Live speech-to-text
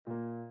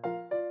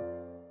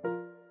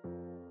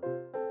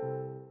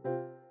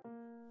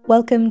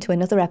Welcome to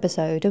another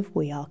episode of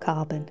We Are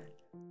Carbon.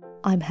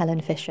 I'm Helen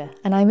Fisher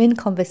and I'm in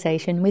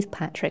conversation with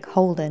Patrick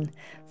Holden,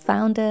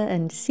 founder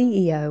and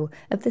CEO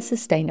of the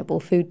Sustainable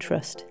Food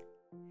Trust.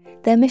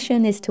 Their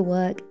mission is to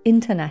work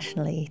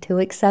internationally to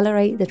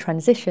accelerate the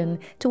transition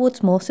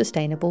towards more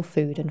sustainable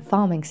food and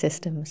farming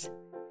systems.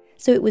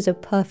 So it was a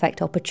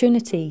perfect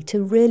opportunity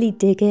to really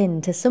dig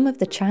into some of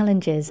the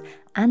challenges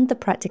and the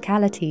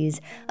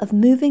practicalities of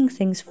moving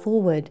things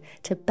forward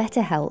to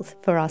better health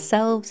for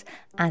ourselves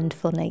and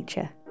for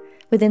nature,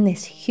 within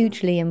this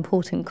hugely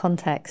important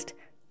context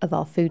of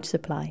our food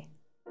supply.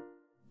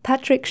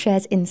 Patrick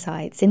shares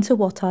insights into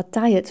what our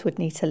diets would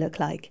need to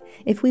look like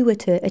if we were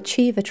to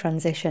achieve a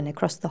transition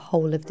across the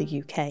whole of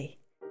the UK.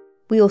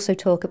 We also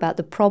talk about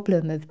the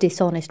problem of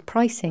dishonest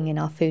pricing in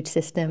our food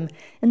system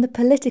and the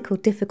political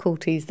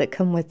difficulties that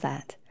come with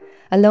that,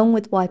 along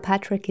with why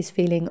Patrick is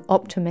feeling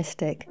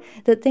optimistic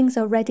that things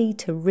are ready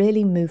to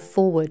really move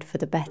forward for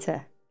the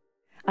better.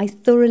 I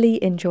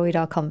thoroughly enjoyed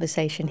our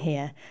conversation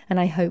here, and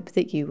I hope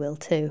that you will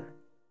too.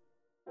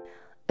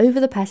 Over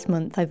the past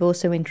month, I've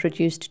also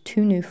introduced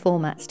 2 new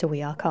formats to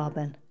We Are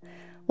Carbon.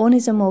 One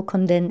is a more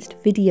condensed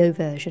video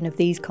version of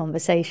these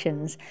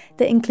conversations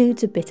that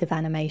includes a bit of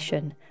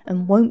animation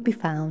and won't be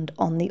found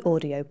on the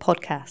audio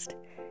podcast.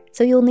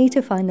 So you'll need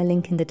to find the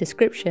link in the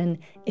description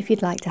if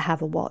you'd like to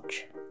have a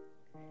watch.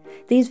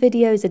 These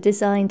videos are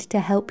designed to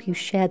help you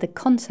share the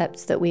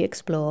concepts that we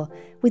explore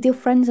with your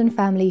friends and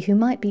family who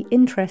might be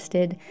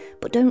interested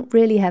but don't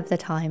really have the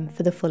time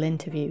for the full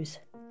interviews.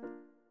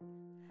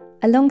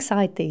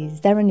 Alongside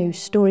these, there are new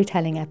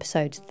storytelling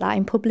episodes that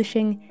I'm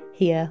publishing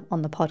here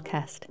on the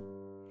podcast.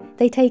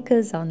 They take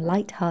us on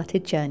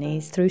light-hearted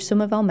journeys through some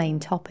of our main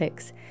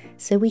topics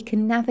so we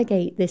can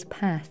navigate this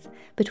path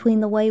between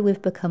the way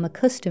we've become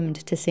accustomed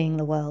to seeing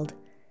the world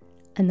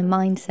and the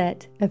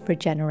mindset of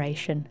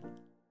regeneration.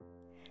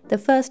 The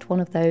first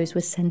one of those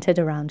was centred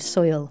around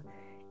soil.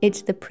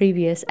 It's the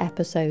previous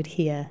episode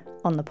here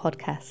on the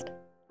podcast.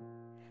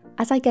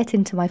 As I get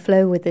into my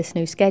flow with this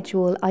new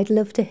schedule, I'd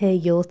love to hear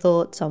your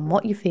thoughts on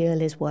what you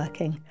feel is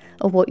working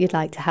or what you'd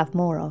like to have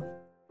more of.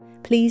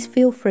 Please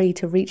feel free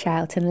to reach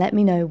out and let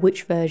me know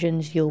which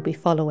versions you'll be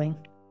following.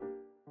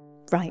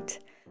 Right,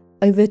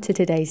 over to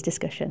today's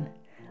discussion,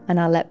 and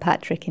I'll let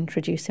Patrick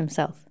introduce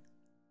himself.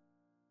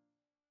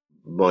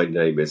 My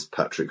name is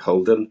Patrick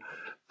Holden.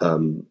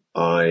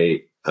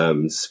 I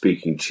am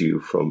speaking to you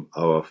from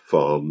our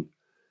farm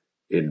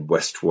in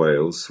West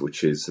Wales,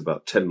 which is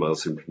about 10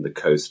 miles in from the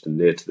coast and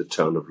near to the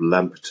town of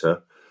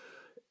Lampeter.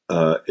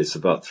 It's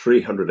about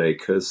 300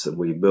 acres, and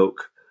we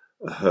milk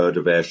a herd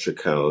of Ayrshire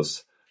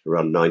cows,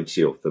 around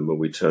 90 of them, and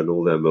we turn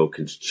all their milk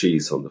into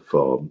cheese on the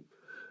farm.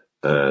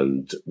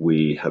 And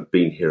we have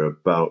been here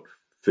about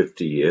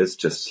 50 years,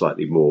 just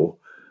slightly more.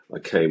 I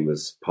came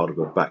as part of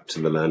a Back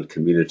to the Land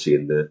community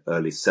in the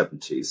early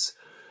 70s.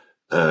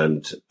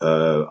 And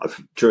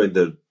during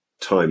the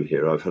time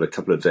here, I've had a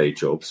couple of day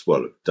jobs.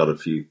 Well, I've done a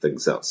few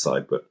things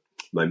outside, but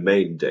my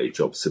main day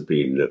jobs have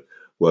been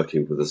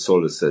working with the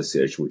Soil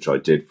Association, which I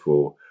did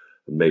for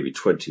maybe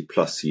 20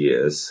 plus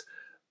years,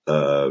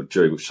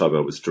 during which time I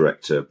was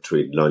director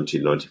between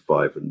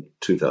 1995 and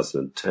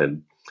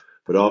 2010.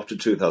 But after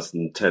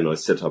 2010, I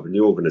set up a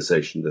new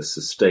organisation, the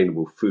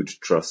Sustainable Food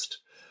Trust.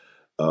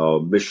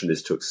 Our mission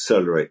is to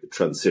accelerate the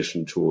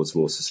transition towards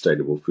more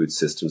sustainable food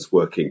systems,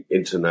 working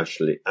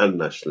internationally and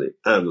nationally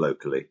and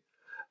locally.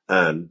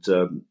 And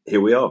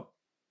here we are.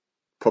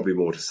 Probably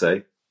more to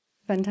say.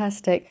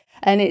 Fantastic.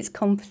 And it's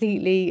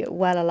completely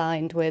well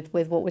aligned with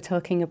what we're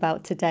talking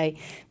about today,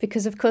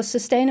 because of course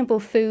sustainable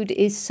food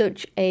is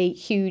such a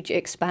huge,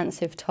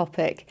 expansive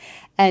topic.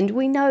 And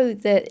we know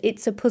that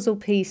it's a puzzle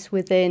piece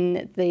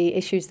within the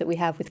issues that we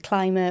have with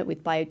climate,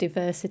 with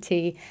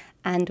biodiversity,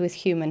 and with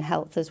human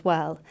health as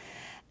well.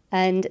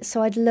 And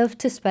so I'd love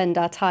to spend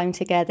our time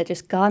together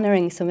just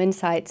garnering some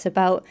insights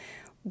about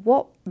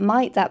what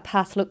might that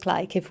path look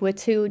like if we're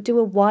to do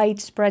a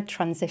widespread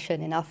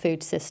transition in our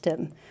food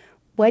system.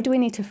 Where do we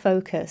need to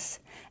focus,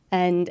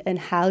 and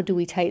how do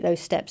we take those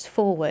steps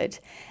forward?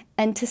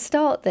 And to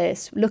start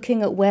this,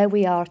 looking at where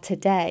we are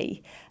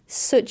today,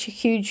 such a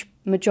huge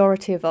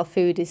majority of our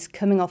food is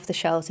coming off the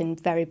shelves in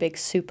very big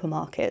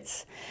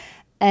supermarkets.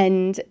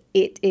 And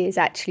it is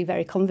actually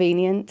very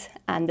convenient,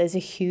 and there's a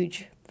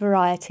huge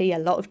variety, a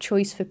lot of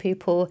choice for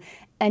people,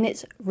 and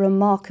it's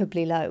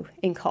remarkably low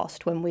in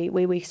cost when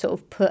we sort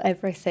of put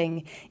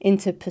everything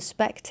into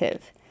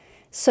perspective.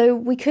 So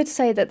we could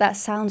say that that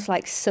sounds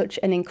like such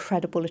an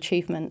incredible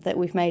achievement that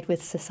we've made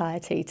with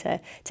society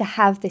to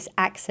have this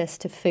access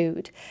to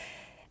food.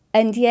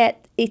 And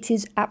yet it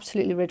is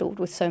absolutely riddled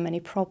with so many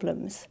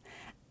problems.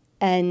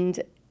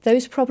 And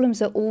those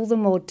problems are all the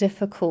more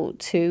difficult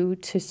to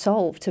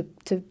solve, to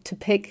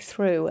pick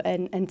through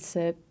and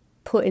to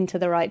put into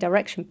the right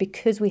direction,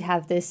 because we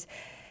have this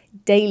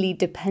daily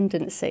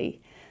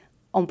dependency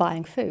on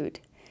buying food.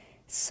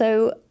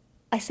 So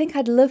I think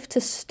I'd love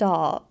to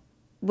start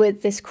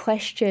with this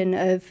question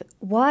of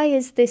why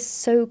is this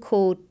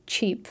so-called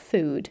cheap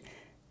food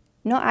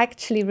not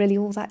actually really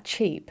all that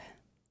cheap?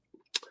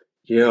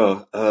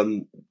 Yeah,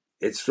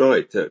 it's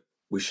right that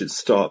we should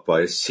start by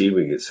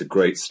assuming it's a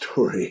great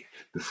story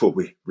before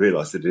we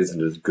realise that it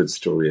isn't a good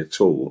story at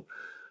all.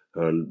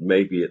 And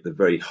maybe at the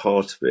very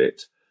heart of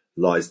it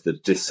lies the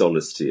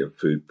dishonesty of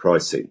food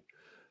pricing,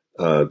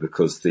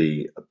 because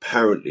the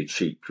apparently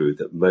cheap food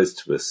that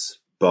most of us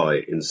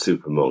buy in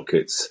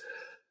supermarkets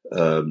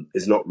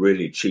is not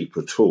really cheap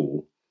at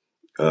all.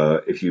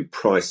 If you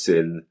price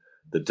in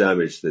the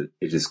damage that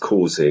it is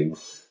causing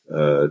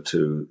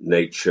to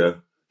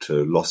nature,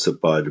 to loss of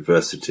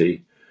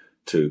biodiversity,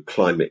 to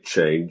climate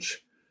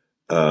change,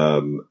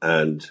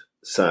 and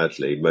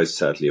sadly, most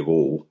sadly of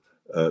all,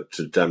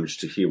 to damage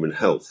to human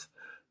health.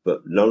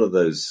 But none of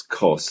those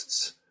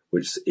costs,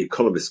 which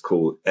economists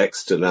call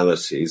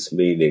externalities,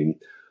 meaning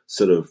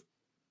sort of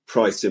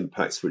price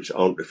impacts which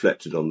aren't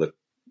reflected on the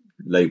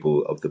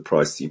label of the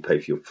price that you pay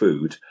for your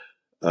food,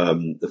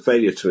 the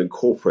failure to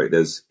incorporate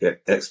those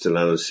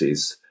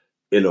externalities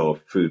in our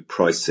food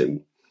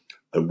pricing,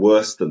 and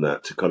worse than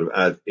that, to kind of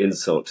add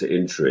insult to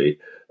injury,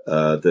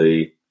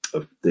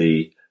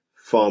 the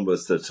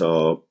farmers that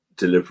are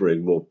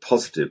delivering more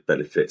positive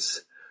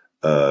benefits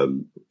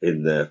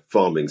in their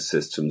farming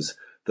systems,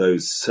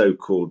 those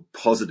so-called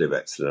positive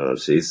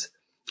externalities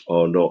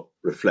are not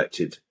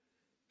reflected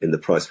in the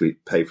price we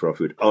pay for our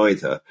food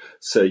either.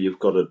 So you've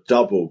got a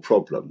double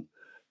problem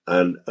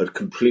and a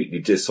completely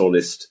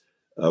dishonest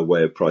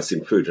way of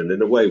pricing food. And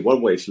in a way,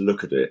 one way to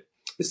look at it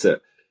is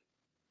that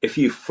if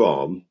you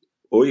farm,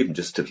 or even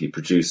just if you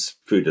produce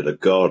food in a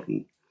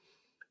garden,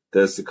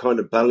 there's the kind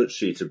of balance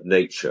sheet of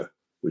nature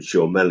which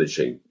you're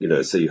managing.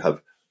 So you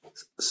have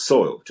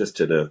soil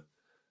just in a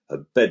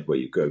bed where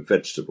you grow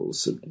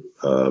vegetables,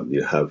 and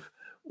you have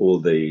all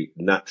the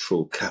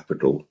natural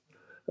capital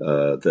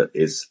that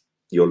is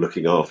you're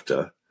looking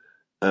after,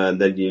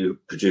 and then you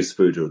produce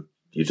food, or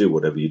you do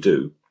whatever you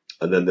do,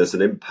 and then there's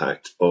an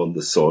impact on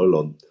the soil,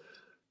 on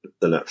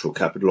the natural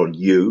capital, on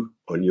you,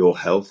 on your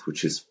health,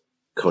 which is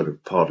kind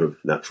of part of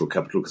natural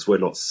capital, because we're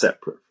not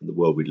separate from the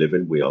world we live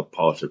in. We are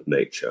part of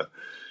nature.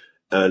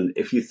 And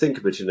if you think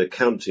of it in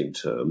accounting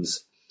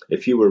terms,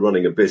 if you were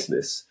running a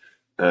business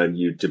and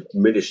you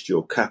diminished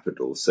your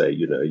capital, say,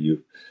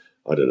 the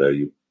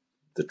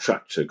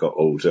tractor got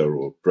older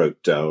or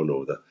broke down,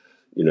 or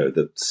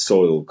the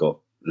soil got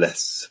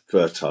less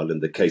fertile in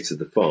the case of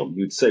the farm,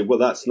 you'd say,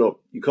 well,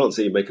 you can't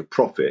say you make a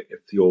profit if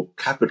your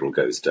capital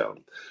goes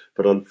down.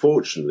 But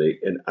unfortunately,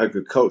 in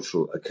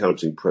agricultural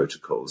accounting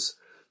protocols,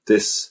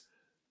 this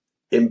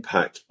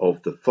impact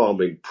of the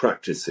farming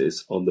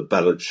practices on the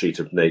balance sheet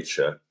of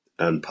nature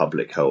and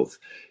public health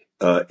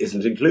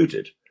isn't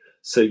included.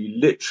 So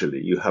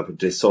you have a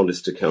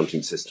dishonest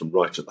accounting system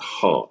right at the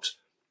heart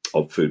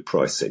of food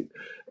pricing.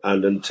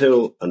 And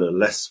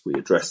unless we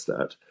address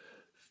that,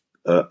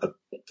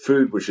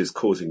 food which is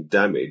causing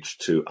damage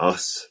to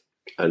us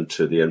and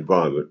to the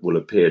environment will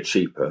appear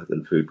cheaper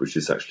than food which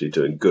is actually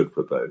doing good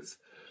for both.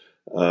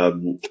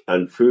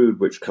 And food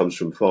which comes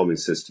from farming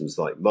systems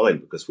like mine,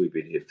 because we've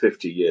been here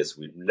 50 years,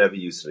 we've never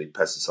used any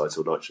pesticides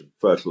or nitrogen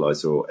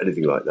fertilizer or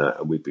anything like that,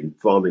 and we've been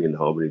farming in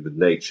harmony with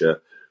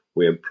nature.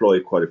 We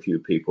employ quite a few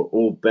people,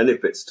 all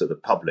benefits to the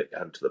public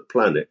and to the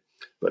planet,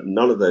 but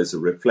none of those are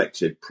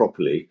reflected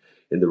properly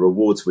in the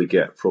rewards we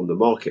get from the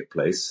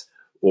marketplace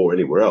or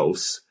anywhere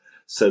else.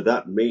 So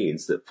that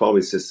means that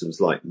farming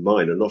systems like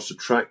mine are not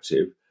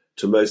attractive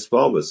to most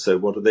farmers. So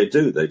what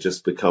do? They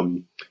just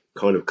become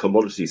kind of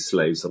commodity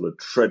slaves on a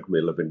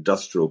treadmill of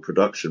industrial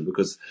production,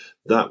 because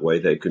that way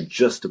they can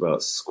just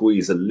about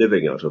squeeze a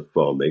living out of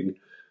farming.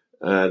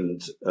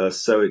 And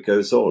so it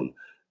goes on.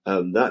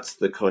 And that's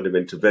the kind of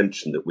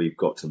intervention that we've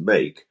got to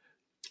make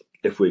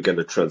if we're going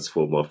to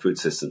transform our food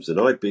systems. And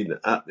I've been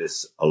at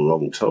this a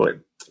long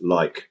time,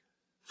 like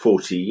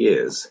 40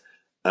 years,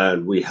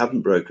 and we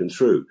haven't broken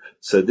through.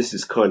 So this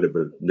is kind of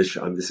a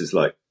mission. This is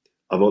like,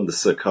 I'm on the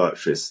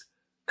psychiatrist's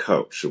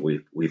couch, and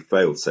we've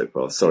failed so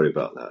far. Sorry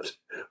about that.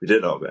 We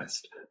did our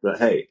best. But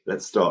hey,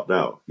 let's start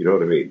now. You know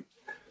what I mean?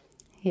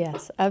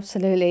 Yes,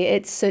 absolutely.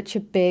 It's such a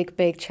big,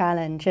 big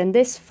challenge. And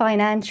this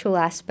financial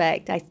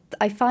aspect,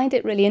 I find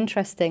it really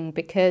interesting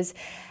because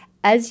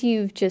as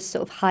you've just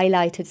sort of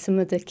highlighted some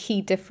of the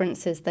key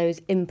differences, those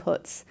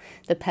inputs,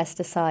 the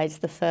pesticides,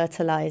 the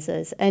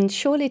fertilizers, and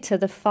surely to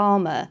the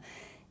farmer,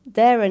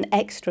 they're an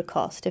extra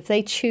cost. If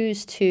they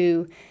choose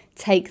to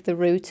take the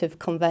route of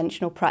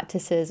conventional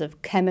practices,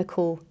 of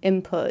chemical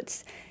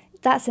inputs,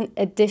 that's an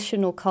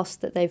additional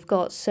cost that they've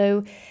got.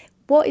 So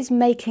what is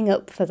making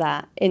up for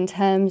that in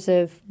terms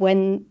of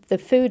when the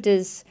food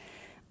is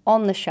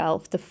on the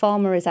shelf, the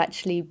farmer is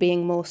actually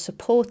being more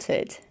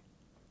supported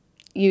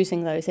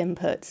using those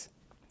inputs?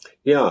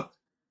 Yeah,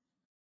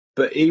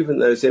 but even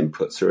those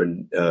inputs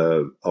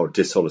are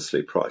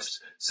dishonestly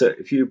priced. So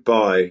if you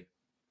buy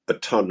a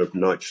ton of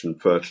nitrogen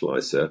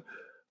fertilizer,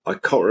 I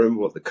can't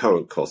remember what the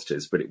current cost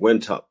is, but it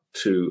went up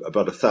to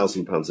about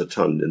 £1,000 a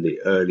ton in the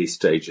early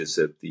stages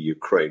of the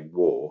Ukraine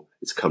war.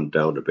 It's come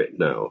down a bit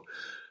now,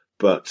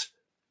 but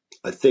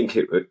I think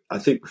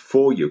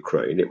before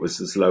Ukraine it was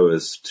as low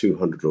as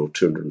 £200 or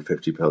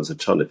 £250 a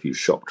ton if you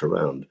shopped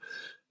around.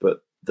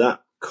 But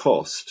that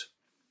cost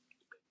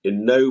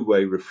in no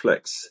way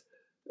reflects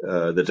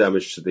the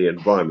damage to the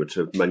environment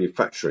of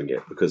manufacturing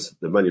it, because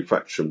the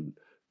manufacturing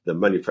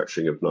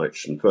of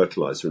nitrogen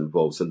fertilizer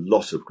involves a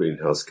lot of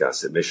greenhouse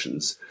gas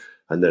emissions.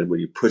 And then when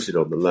you put it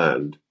on the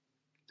land,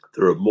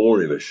 there are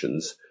more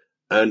emissions,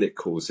 and it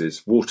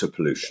causes water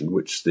pollution,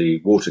 which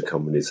the water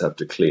companies have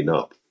to clean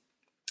up.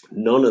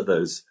 None of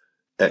those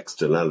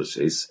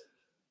externalities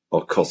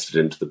are costed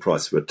into the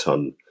price of a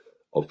ton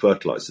of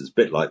fertilizers. A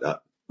bit like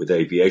that with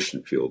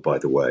aviation fuel, by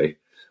the way.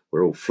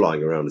 We're all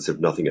flying around as if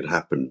nothing had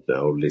happened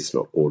now, at least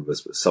not all of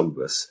us, but some of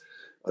us.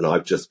 And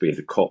I've just been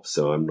to COP,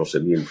 so I'm not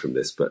immune from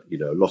this. But,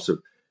 a lot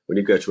of, when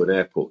you go to an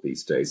airport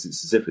these days,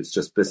 it's as if it's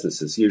just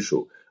business as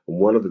usual. And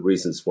one of the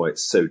reasons why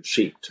it's so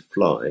cheap to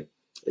fly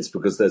is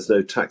because there's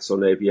no tax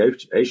on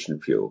aviation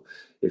fuel.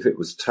 If it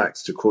was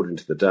taxed according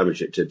to the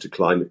damage it did to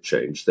climate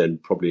change, then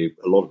probably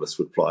a lot of us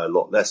would fly a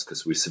lot less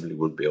because we simply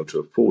wouldn't be able to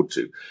afford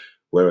to.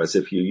 Whereas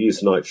if you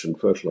use nitrogen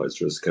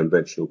fertilizer as a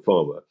conventional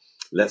farmer,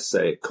 let's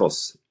say it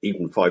costs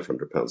even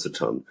 £500 a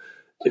tonne,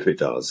 if it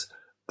does,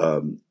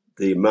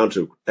 the amount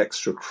of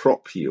extra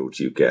crop yield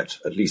you get,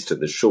 at least in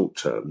the short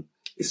term,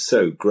 is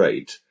so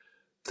great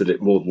that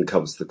it more than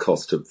covers the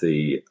cost of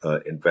the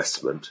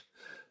investment.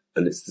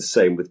 And it's the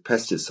same with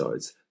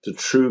pesticides. The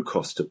true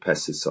cost of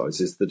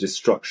pesticides is the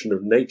destruction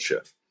of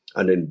nature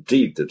and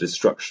indeed the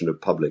destruction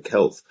of public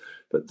health.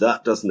 But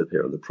that doesn't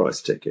appear on the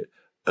price ticket,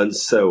 and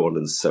so on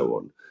and so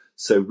on.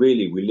 So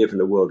really, we live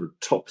in a world of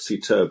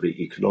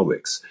topsy-turvy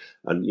economics.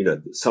 And,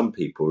 some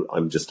people,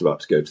 I'm just about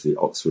to go to the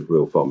Oxford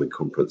Real Farming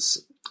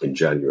Conference in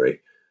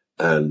January.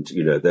 And,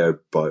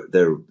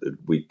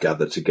 we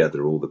gather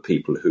together all the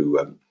people who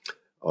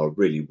are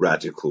really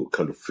radical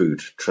kind of food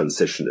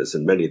transitioners,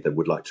 and many of them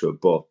would like to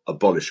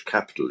abolish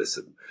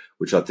capitalism,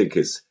 which I think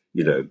is,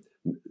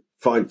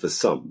 fine for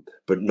some,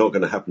 but not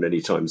going to happen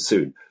anytime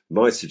soon.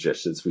 My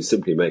suggestion is we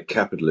simply make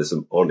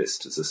capitalism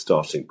honest as a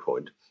starting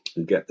point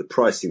and get the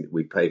pricing that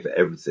we pay for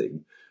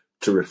everything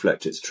to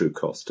reflect its true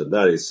cost. And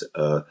that is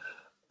a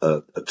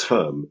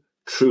term,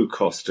 true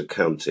cost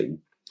accounting,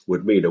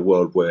 would mean a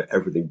world where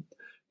everything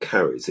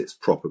carries its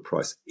proper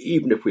price.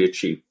 Even if we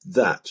achieve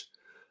that,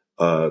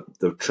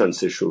 the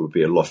transition would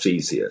be a lot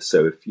easier.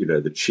 So if,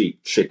 the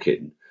cheap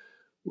chicken,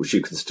 which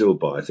you can still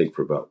buy, I think,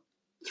 for about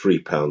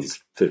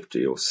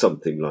 £3.50 or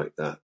something like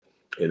that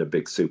in a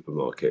big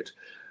supermarket,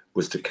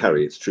 was to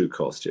carry its true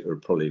cost, it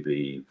would probably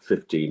be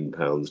 £15,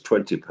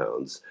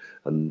 £20.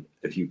 And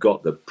if you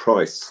got the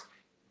price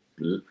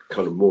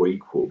kind of more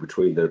equal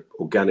between the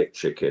organic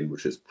chicken,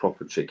 which is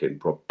proper chicken,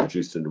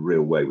 produced in a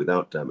real way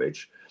without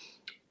damage,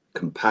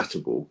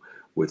 compatible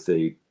with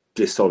the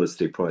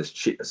dishonestly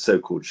priced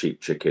so-called cheap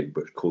chicken,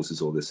 which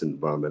causes all this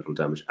environmental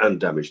damage and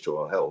damage to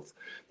our health,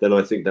 then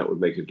I think that would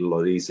make it a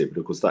lot easier. But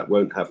of course, that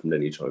won't happen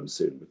anytime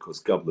soon because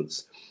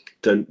governments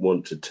don't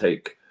want to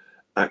take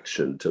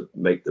action to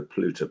make the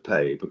polluter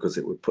pay because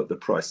it would put the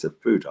price of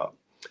food up.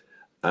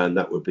 And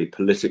that would be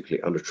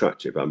politically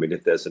unattractive. I mean,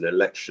 if there's an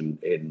election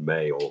in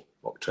May or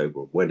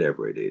October,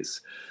 whenever it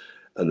is,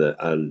 and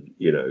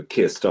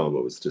Keir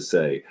Starmer was to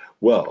say,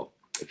 well,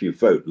 if you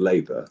vote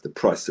Labour, the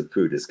price of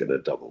food is going to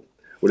double.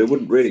 Well, it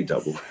wouldn't really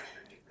double.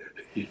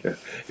 It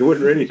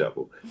wouldn't really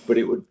double, but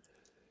it would.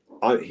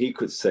 He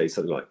could say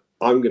something like,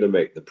 "I'm going to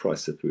make the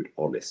price of food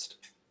honest,"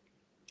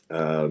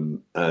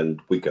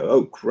 and we go,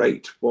 "Oh,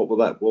 great! What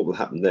will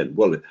happen then?"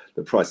 Well,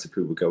 the price of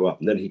food will go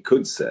up, and then he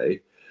could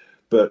say,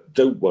 "But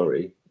don't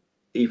worry,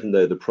 even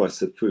though the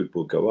price of food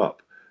will go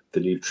up,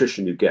 the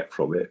nutrition you get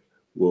from it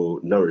will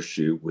nourish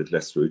you with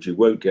less food. You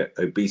won't get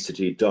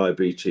obesity,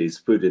 diabetes,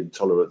 food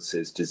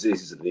intolerances,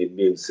 diseases of the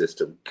immune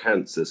system,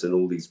 cancers, and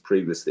all these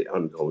previously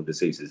uncommon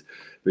diseases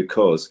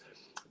because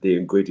the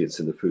ingredients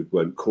in the food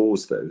won't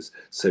cause those.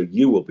 So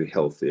you will be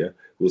healthier.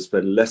 We'll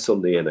spend less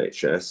on the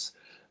NHS,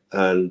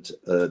 and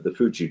the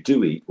food you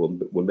do eat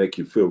will make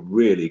you feel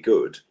really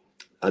good.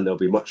 And there'll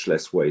be much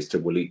less waste,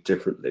 and we'll eat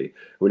differently."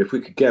 I mean, if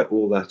we could get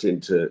all that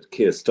into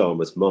Keir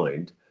Starmer's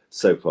mind,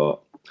 so far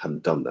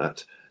haven't done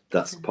that.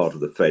 That's part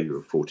of the failure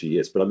of 40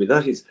 years. But I mean,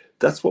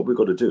 that's what we've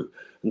got to do.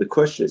 And the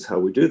question is how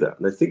we do that.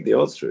 And I think the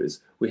answer is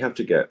we have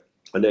to get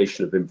a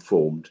nation of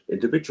informed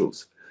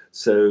individuals.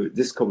 So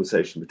this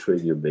conversation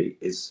between you and me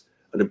is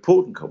an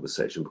important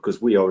conversation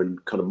because we are in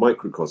kind of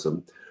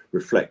microcosm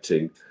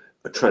reflecting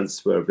a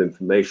transfer of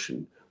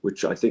information,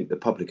 which I think the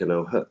public are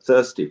now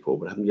thirsty for,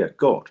 but haven't yet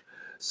got.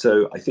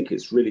 So I think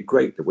it's really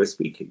great that we're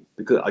speaking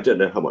because I don't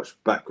know how much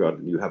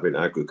background you have in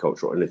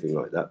agriculture or anything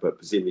like that, but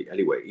presumably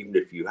anyway, even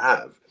if you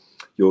have,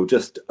 you're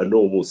just a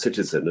normal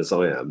citizen, as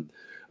I am,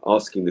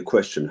 asking the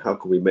question, how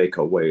can we make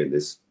our way in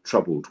this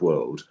troubled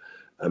world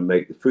and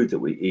make the food that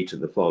we eat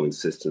and the farming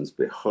systems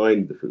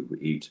behind the food we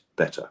eat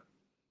better?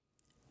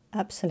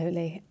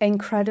 Absolutely.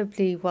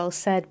 Incredibly well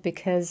said,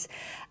 because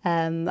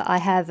I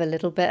have a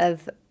little bit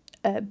of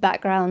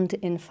background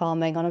in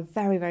farming on a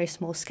very, very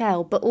small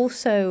scale, but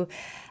also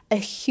a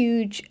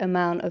huge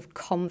amount of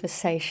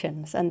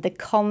conversations. And the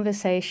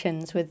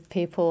conversations with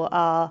people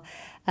are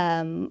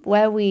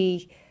where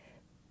we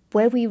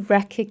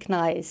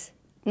recognize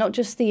not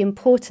just the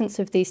importance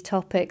of these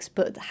topics,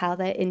 but how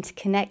they're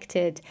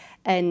interconnected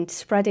and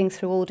spreading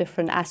through all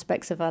different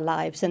aspects of our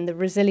lives, and the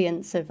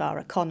resilience of our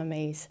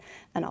economies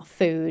and our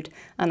food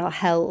and our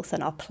health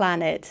and our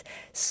planet,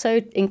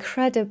 so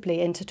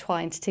incredibly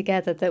intertwined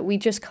together that we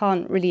just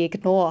can't really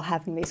ignore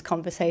having these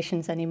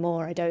conversations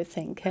anymore, I don't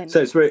think.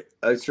 So it's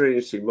really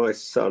interesting. My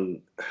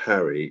son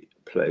Harry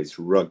plays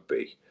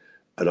rugby,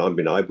 and I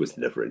mean, I was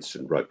never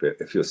interested in rugby.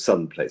 If your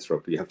son plays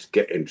rugby, you have to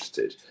get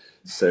interested.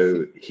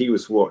 So he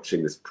was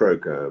watching this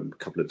program a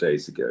couple of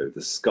days ago.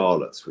 The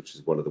Scarlets, which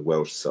is one of the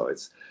Welsh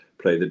sides,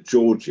 play the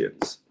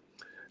Georgians,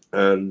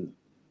 and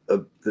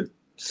the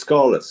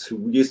Scarlets,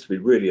 who used to be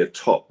really a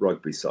top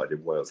rugby side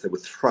in Wales, they were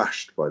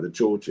thrashed by the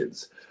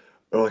Georgians.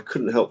 And I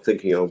couldn't help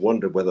thinking, I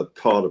wonder whether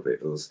part of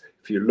it was,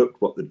 if you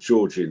looked what the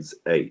Georgians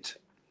ate,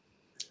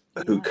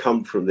 who Yeah.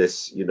 come from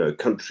this,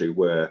 country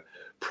where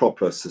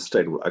proper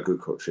sustainable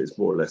agriculture is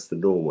more or less the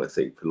norm, I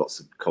think, for lots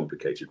of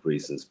complicated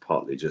reasons,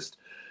 partly just,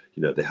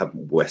 they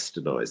haven't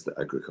westernized the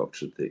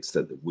agriculture to the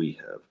extent that we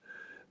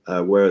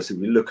have. Whereas if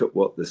we look at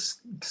what the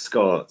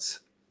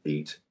Scarlets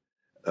eat,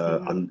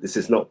 and this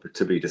is not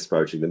to be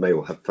disparaging, they may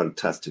all have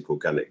fantastic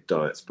organic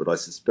diets, but I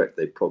suspect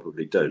they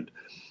probably don't.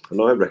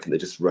 And I reckon they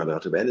just ran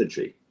out of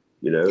energy.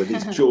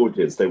 These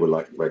Georgians, they were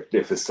like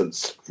magnificent,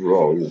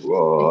 strong.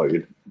 Oh,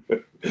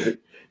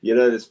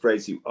 this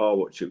phrase, you are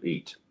what you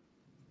eat,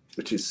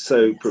 which is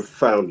so Yes.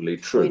 profoundly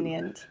true.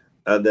 Poignant.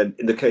 And then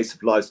in the case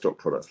of livestock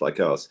products like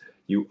ours,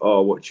 you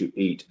are what you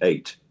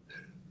ate.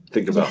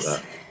 Think about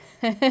Yes.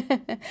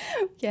 that.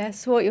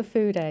 Yes, what your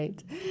food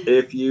ate.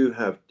 If you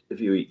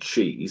eat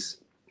cheese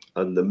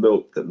and the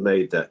milk that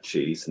made that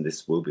cheese, and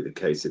this will be the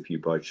case if you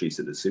buy cheese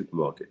at the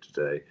supermarket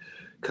today,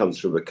 comes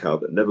from a cow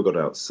that never got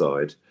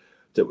outside,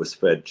 that was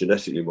fed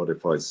genetically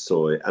modified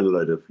soy and a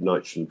load of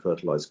nitrogen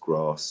fertilized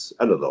grass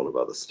and a lot of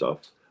other stuff,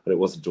 and it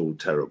wasn't all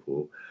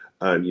terrible.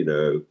 And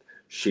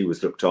she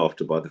was looked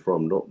after by the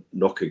farm, not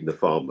knocking the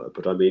farmer,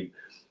 but I mean,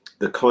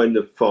 the kind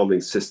of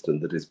farming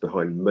system that is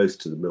behind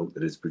most of the milk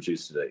that is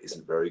produced today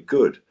isn't very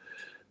good.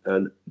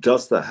 And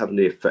does that have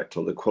any effect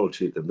on the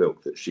quality of the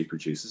milk that she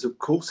produces? Of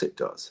course it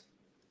does.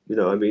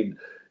 I mean,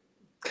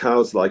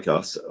 cows like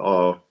us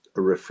are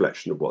a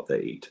reflection of what they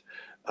eat.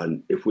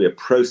 And if we are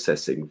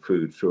processing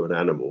food through an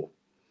animal,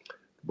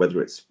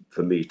 whether it's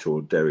for meat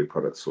or dairy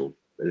products or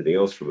anything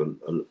else from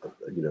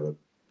a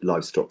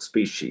livestock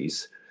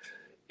species,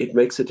 it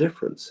makes a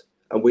difference.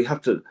 And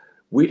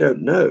we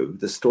don't know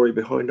the story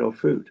behind our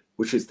food,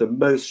 which is the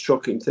most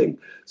shocking thing.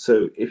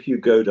 So if you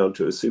go down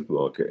to a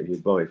supermarket and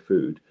you buy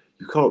food,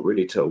 you can't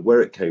really tell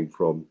where it came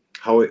from,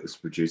 how it was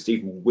produced,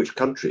 even which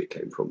country it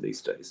came from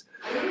these days.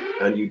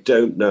 And you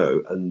don't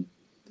know, and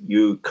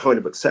you kind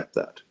of accept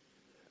that.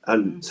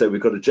 And so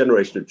we've got a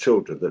generation of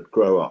children that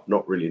grow up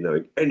not really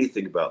knowing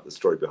anything about the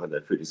story behind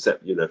their food,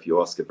 except, if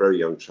you ask a very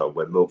young child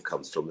where milk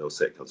comes from, they'll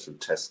say it comes from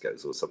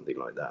Tesco's or something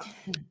like that.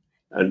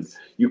 And Yes.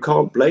 you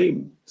can't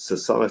blame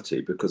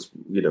society because,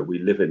 we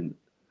live in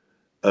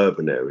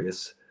urban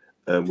areas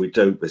and we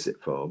don't visit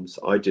farms.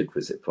 I did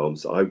visit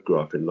farms. I grew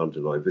up in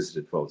London. I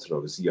visited farms when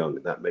I was young,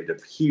 and that it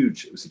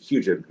was a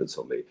huge influence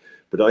on me.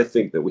 But I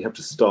think that we have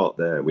to start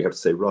there. We have to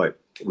say, right,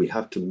 we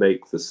have to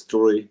make the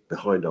story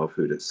behind our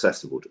food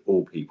accessible to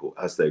all people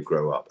as they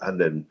grow up. And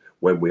then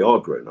when we are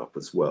grown up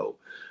as well.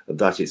 And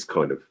that is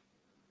kind of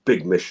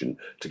big mission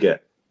to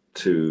get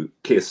to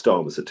Keir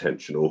Starmer's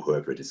attention, or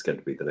whoever it is going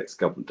to be the next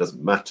government.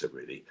 Doesn't matter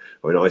really.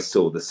 I mean, I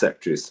saw the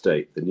Secretary of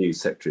State, the new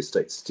Secretary of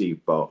State,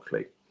 Steve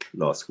Barclay,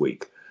 last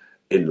week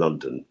in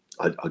London.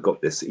 I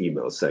got this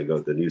email saying, "Oh,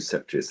 the new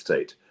Secretary of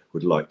State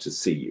would like to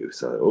see you."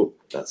 So,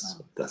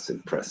 that's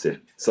impressive.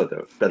 So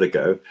I better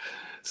go.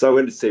 So I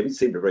went to see him. He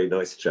seemed a very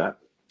nice chap,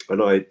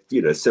 and I,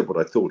 said what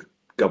I thought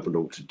government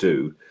ought to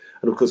do.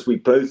 And of course, we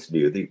both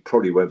knew that he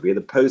probably won't be in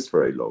the post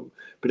very long.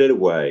 But in a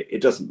way,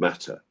 it doesn't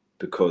matter,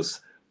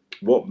 because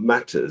what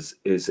matters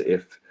is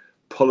if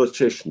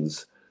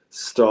politicians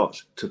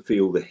start to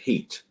feel the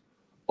heat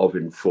of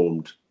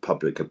informed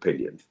public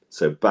opinion.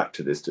 So back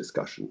to this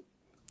discussion.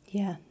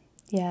 Yeah,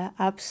 yeah,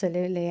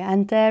 absolutely.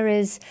 And there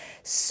is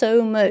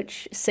so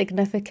much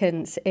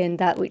significance in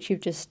that which you've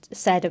just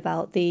said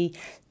about the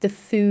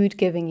food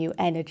giving you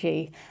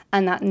energy,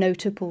 and that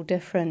notable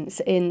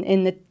difference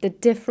in the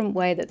different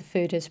way that the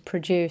food is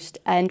produced.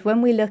 And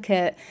when we look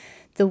at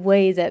the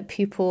way that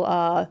people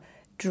are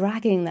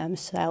dragging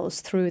themselves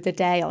through the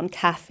day on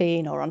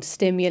caffeine or on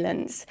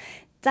stimulants,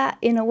 that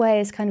in a way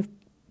is kind of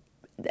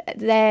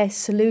their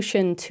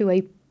solution to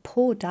a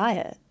poor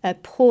diet, a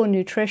poor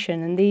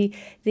nutrition, and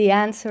the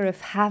answer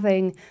of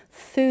having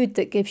food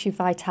that gives you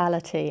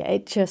vitality.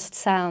 It just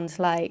sounds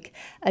like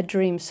a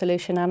dream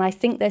solution. And I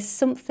think there's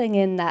something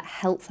in that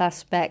health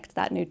aspect,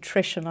 that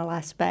nutritional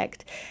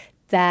aspect,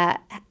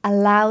 that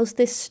allows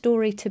this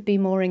story to be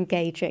more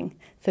engaging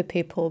for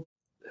people.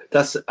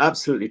 That's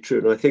absolutely true.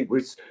 And I think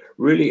it's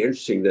really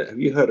interesting that, have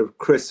you heard of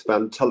Chris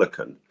Van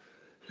Tulleken,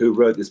 who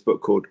wrote this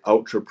book called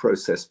Ultra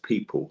Processed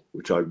People,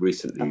 which I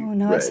recently Oh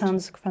no, it read?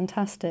 sounds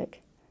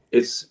fantastic.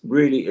 It's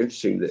really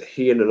interesting that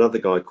he and another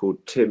guy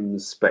called Tim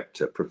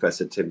Spector,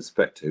 Professor Tim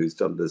Spector, who's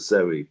done the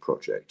Zoe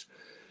project,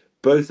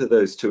 both of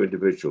those two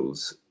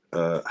individuals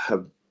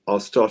are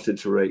starting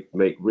to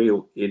make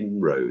real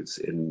inroads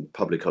in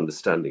public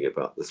understanding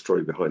about the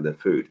story behind their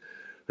food.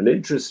 And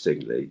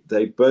interestingly,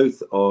 they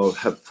both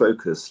have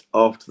focused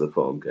after the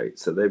farm gate.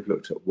 So they've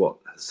looked at what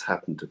has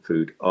happened to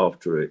food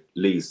after it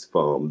leaves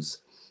farms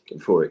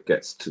before it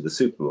gets to the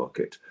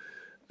supermarket.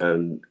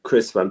 And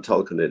Chris Van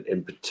Tulken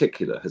in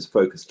particular has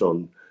focused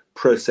on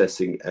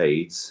processing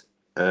aids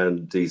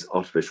and these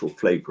artificial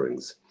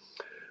flavorings,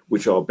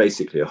 which are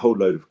basically a whole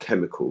load of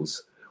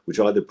chemicals which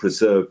either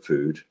preserve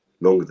food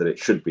longer than it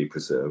should be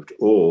preserved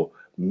or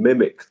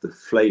mimic the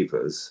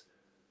flavors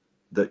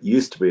that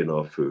used to be in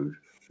our food,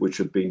 which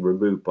have been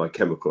removed by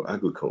chemical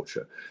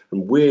agriculture.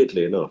 And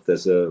weirdly enough,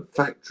 there's a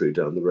factory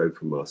down the road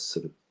from us,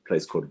 at a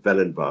place called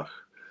Vellenbach,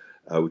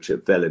 which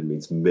at Velen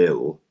means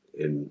mill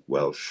in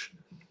Welsh,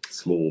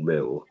 small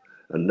mill.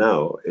 And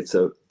now it's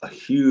a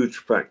huge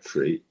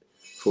factory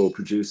for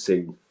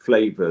producing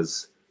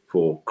flavors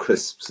for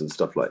crisps and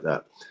stuff like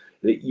that.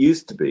 And it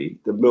used to be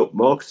the milk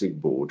marketing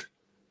board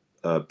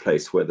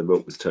place where the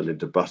milk was turned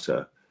into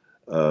butter,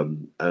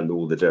 and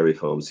all the dairy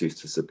farms used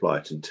to supply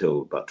it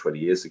until about 20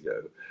 years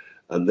ago.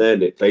 And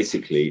then it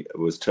basically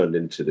was turned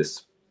into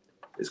this,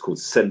 it's called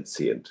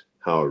Sensient.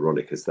 How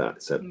ironic is that?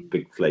 It's a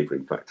big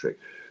flavouring factory.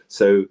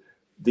 So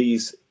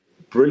these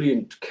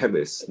brilliant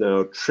chemists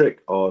now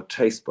trick our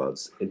taste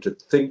buds into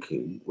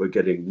thinking we're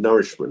getting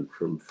nourishment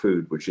from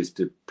food which is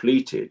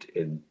depleted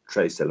in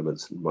trace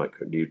elements and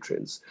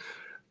micronutrients.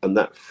 And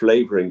that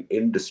flavouring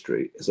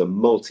industry is a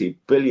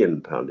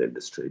multi-billion-pound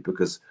industry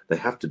because they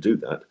have to do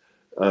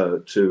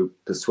that to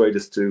persuade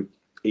us to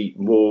eat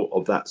more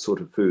of that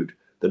sort of food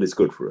than is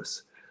good for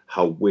us.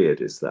 How weird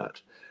is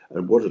that?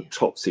 And what a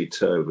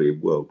topsy-turvy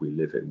world we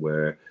live in,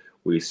 where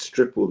we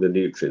strip all the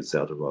nutrients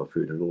out of our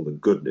food and all the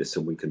goodness,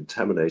 and we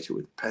contaminate it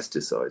with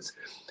pesticides.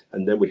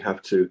 And then we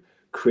have to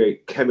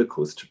create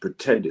chemicals to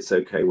pretend it's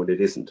okay when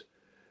it isn't.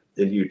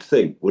 And you'd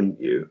think,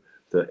 wouldn't you,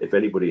 that if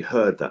anybody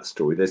heard that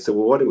story, they said,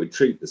 well, why don't we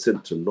treat the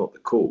symptom, not the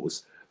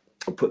cause,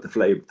 and put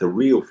the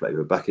real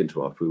flavour back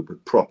into our food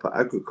with proper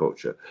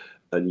agriculture?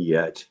 And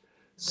yet,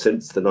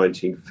 since the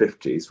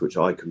 1950s, which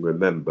I can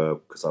remember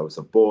because I was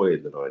a boy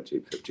in the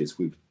 1950s,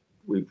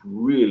 we've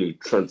really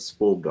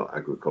transformed our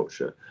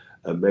agriculture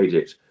and made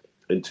it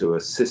into a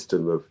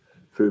system of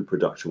food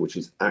production which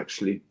is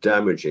actually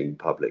damaging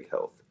public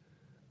health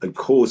and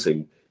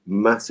causing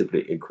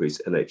massively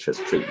increased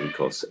NHS treatment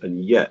costs,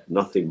 and yet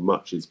nothing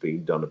much is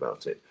being done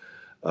about it.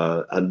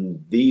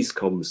 And these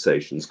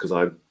conversations, because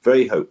I'm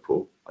very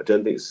hopeful, I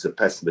don't think this is a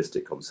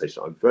pessimistic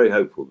conversation, I'm very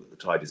hopeful that the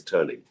tide is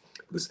turning,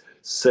 because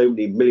so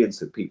many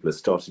millions of people are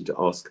starting to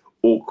ask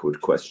awkward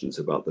questions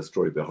about the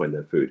story behind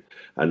their food.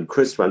 And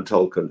Chris Van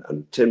Tulken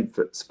and Tim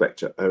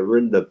Spector are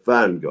in the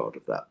vanguard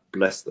of that.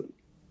 Bless them.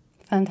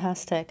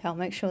 Fantastic. I'll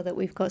make sure that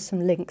we've got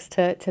some links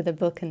to the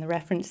book and the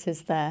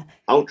references there.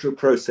 Ultra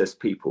processed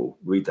people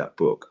read that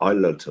book. I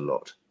learnt a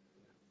lot.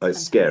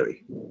 It's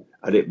scary.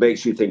 And it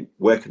makes you think,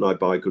 where can I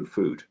buy good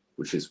food?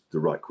 Which is the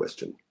right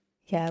question.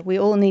 Yeah, we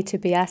all need to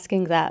be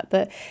asking that.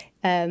 But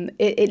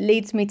it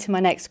leads me to my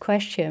next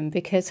question,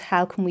 because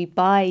how can we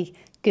buy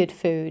good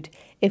food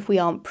if we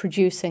aren't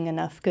producing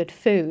enough good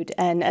food?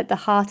 And at the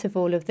heart of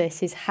all of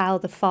this is how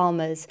the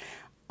farmers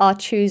are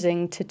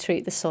choosing to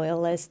treat the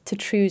soil, as to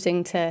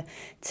choosing to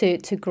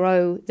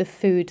grow the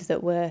food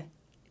that we're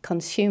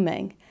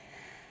consuming.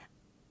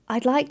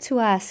 I'd like to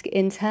ask,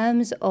 in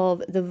terms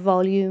of the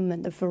volume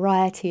and the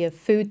variety of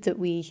food that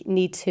we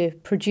need to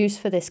produce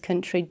for this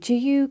country, do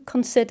you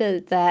consider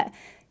that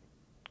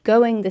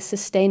going the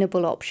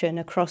sustainable option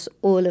across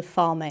all of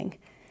farming,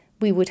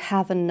 we would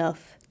have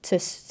enough to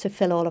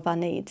fill all of our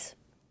needs?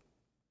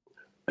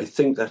 I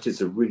think that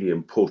is a really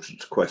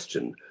important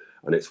question.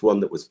 And it's one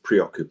that was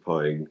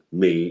preoccupying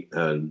me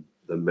and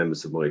the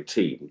members of my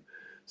team.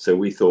 So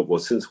we thought, well,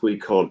 since we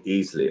can't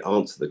easily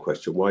answer the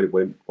question, why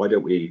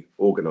don't we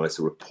organise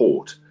a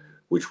report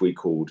which we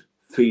called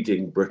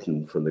Feeding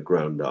Britain from the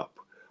Ground Up,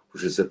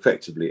 which is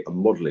effectively a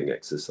modelling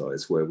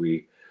exercise where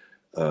we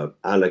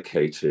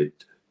allocated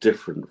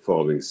different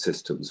farming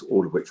systems,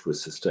 all of which were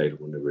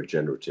sustainable and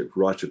regenerative,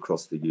 right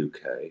across the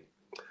UK.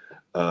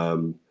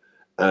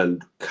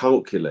 And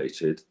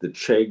calculated the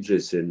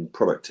changes in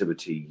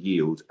productivity,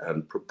 yield,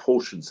 and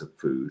proportions of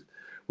food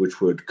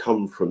which would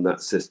come from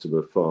that system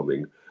of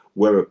farming,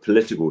 were a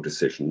political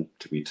decision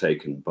to be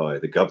taken by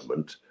the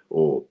government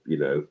or,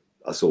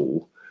 us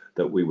all,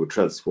 that we would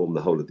transform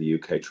the whole of the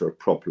UK to a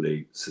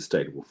properly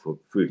sustainable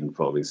food and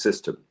farming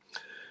system.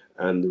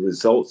 And the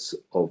results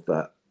of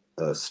that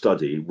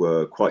study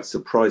were quite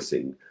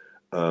surprising.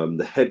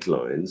 The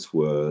headlines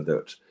were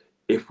that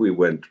if we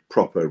went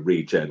proper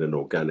regen and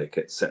organic,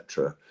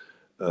 etc.,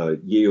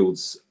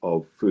 yields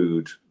of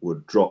food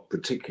would drop,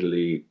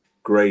 particularly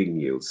grain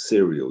yields,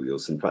 cereal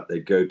yields. In fact, they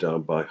go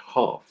down by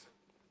half.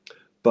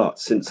 But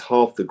since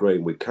half the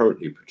grain we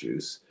currently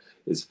produce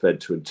is fed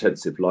to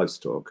intensive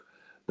livestock,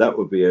 that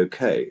would be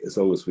okay as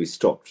long as we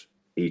stopped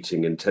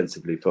eating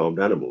intensively farmed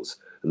animals.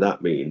 And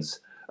that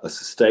means a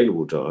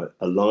sustainable diet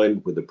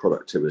aligned with the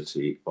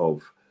productivity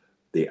of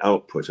the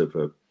output of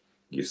a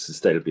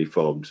sustainably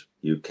farmed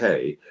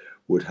UK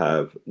would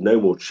have no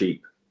more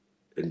cheap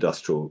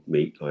industrial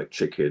meat like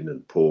chicken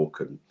and pork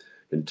and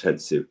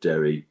intensive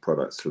dairy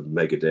products from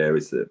mega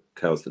dairies, the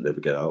cows that never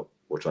get out,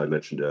 which I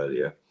mentioned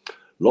earlier.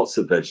 Lots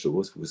of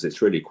vegetables, because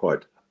it's really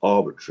quite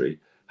arbitrary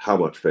how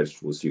much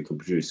vegetables you can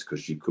produce,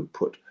 because you could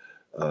put,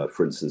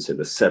 for instance, in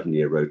a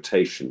 7-year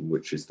rotation,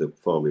 which is the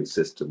farming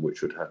system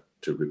which would have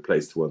to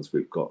replace the ones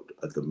we've got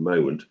at the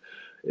moment.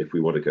 If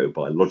we want to go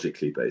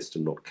biologically based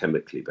and not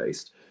chemically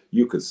based,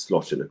 you could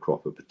slot in a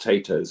crop of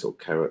potatoes or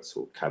carrots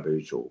or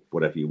cabbage or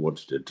whatever you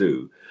wanted to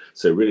do.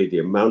 So really, the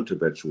amount of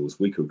vegetables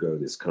we could grow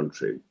in this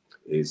country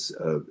is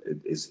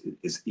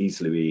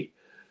easily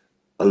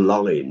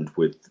aligned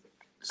with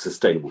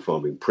sustainable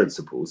farming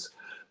principles.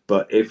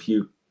 But if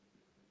you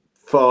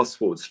fast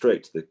forward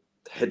straight to the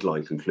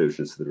headline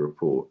conclusions of the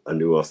report and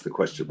you ask the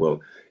question,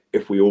 well,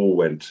 if we all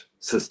went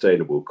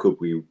sustainable,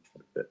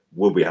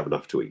 will we have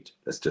enough to eat?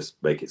 Let's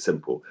just make it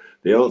simple.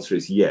 The answer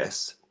is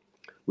yes.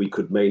 We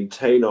could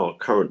maintain our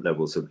current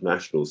levels of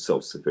national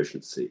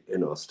self-sufficiency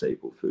in our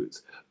staple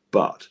foods,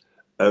 but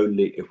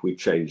only if we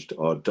changed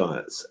our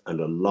diets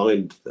and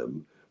aligned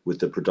them with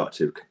the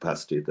productive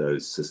capacity of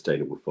those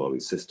sustainable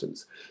farming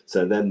systems.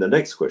 So then the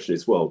next question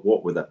is, well,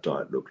 what would that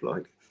diet look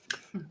like?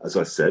 As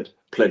I said,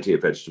 plenty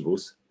of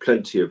vegetables,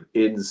 plenty of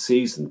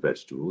in-season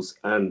vegetables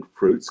and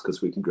fruits,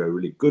 because we can grow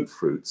really good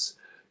fruits,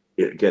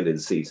 again, in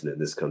season in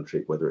this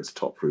country, whether it's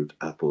top fruit,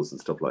 apples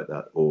and stuff like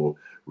that, or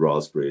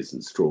raspberries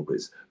and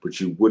strawberries. But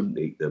you wouldn't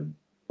eat them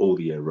all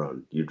the year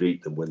round. You'd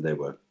eat them when they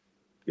were,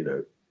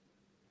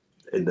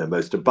 in their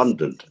most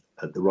abundant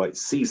at the right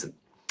season.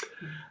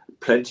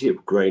 Plenty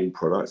of grain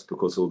products,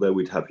 because although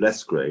we'd have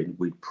less grain,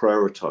 we'd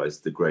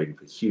prioritize the grain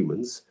for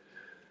humans.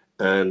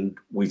 And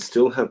we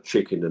still have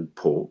chicken and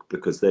pork,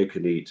 because they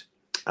can eat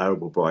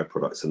arable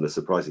byproducts and a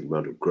surprising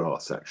amount of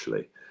grass,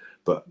 actually.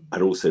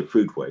 And also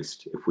food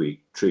waste, if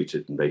we treat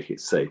it and make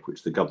it safe,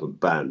 which the government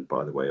banned,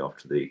 by the way,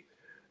 after the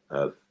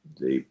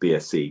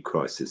BSE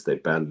crisis. They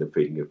banned the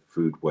feeding of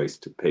food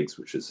waste to pigs,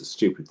 which is a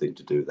stupid thing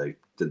to do. They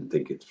didn't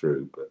think it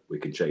through, but we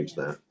can change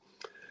that.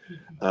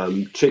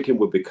 Chicken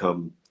would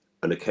become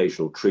an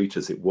occasional treat,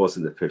 as it was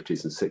in the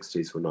 50s and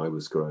 60s when I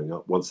was growing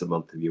up. Once a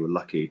month, if you were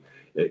lucky,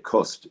 it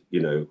cost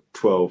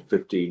 12,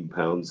 15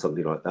 pounds,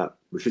 something like that,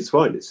 which is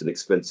fine. It's an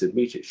expensive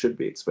meat. It should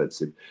be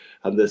expensive.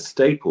 And the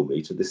staple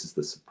meat, and this is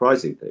the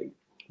surprising thing,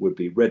 would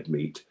be red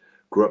meat,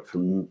 grew up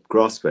from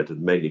grass-fed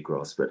and mainly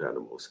grass-fed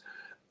animals.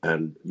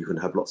 And you can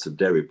have lots of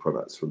dairy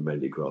products from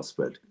mainly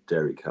grass-fed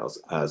dairy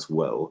cows as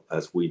well,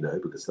 as we know,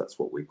 because that's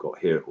what we've got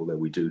here, although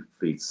we do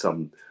feed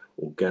some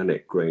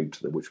organic grain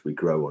to them, which we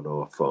grow on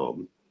our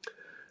farm.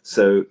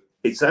 So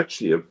it's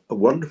actually a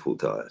wonderful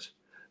diet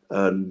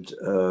and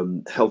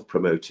health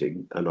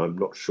promoting. And I'm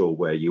not sure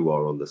where you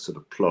are on the sort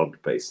of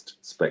plant-based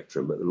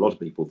spectrum, but a lot of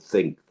people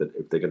think that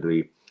if they're going to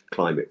be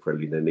climate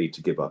friendly, they need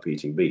to give up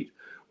eating meat.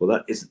 Well,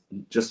 that is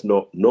just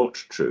not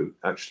true.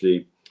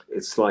 Actually,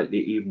 it's slightly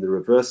even the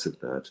reverse of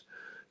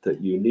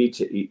that you need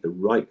to eat the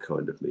right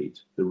kind of meat,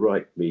 the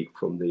right meat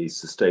from the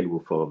sustainable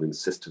farming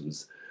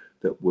systems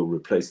that will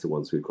replace the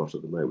ones we've got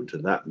at the moment.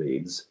 And that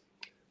means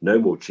no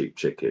more cheap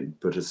chicken,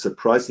 but a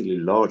surprisingly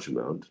large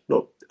amount,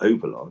 not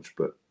over large,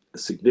 but a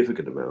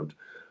significant amount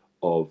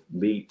of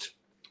meat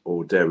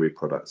or dairy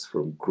products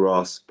from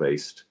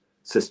grass-based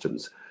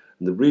systems.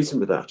 And the reason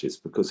for that is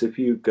because if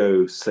you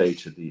go, say,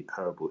 to the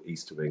arable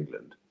east of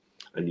England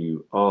and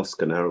you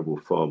ask an arable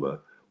farmer,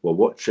 well,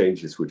 what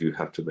changes would you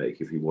have to make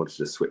if you wanted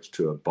to switch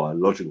to a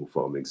biological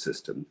farming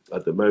system?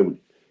 At the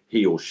moment,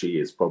 he or she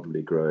is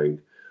probably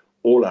growing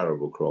all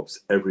arable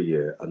crops every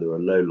year, and there are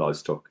no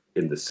livestock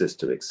in the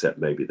system, except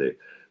maybe there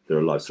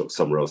are livestock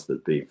somewhere else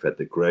that's being fed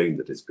the grain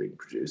that is being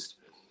produced.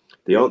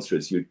 The answer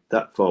is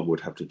that farm would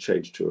have to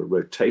change to a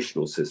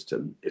rotational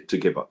system to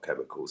give up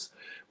chemicals,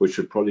 which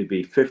would probably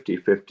be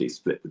 50-50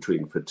 split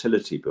between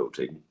fertility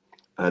building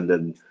and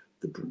then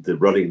the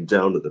running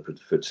down of the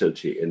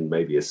fertility in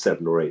maybe a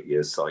 7 or 8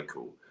 year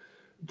cycle,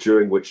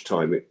 during which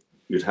time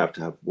you'd have to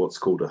have what's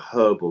called a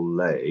herbal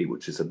ley,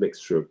 which is a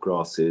mixture of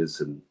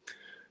grasses and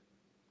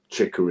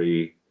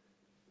chicory,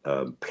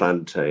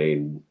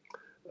 plantain,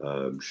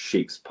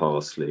 sheep's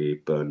parsley,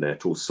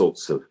 burnet, all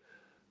sorts of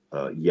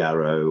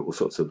yarrow, all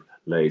sorts of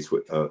leys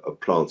of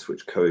plants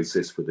which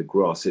coexist with the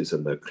grasses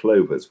and the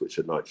clovers, which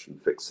are nitrogen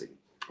fixing.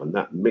 And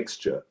that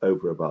mixture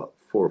over about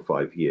 4 or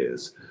 5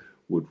 years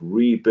would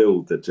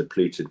rebuild the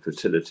depleted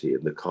fertility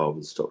in the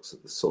carbon stocks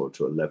of the soil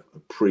to a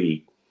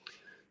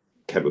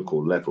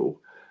pre-chemical level.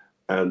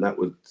 And that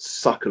would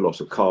suck a lot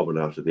of carbon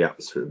out of the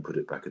atmosphere and put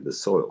it back in the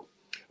soil.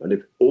 And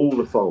if all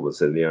the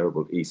farmers in the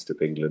arable east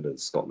of England and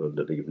Scotland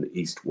and even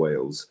East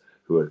Wales,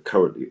 who are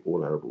currently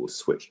all arable,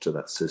 switched to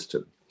that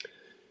system,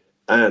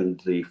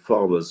 and the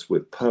farmers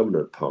with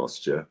permanent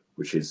pasture,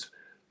 which is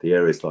the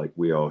areas like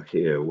we are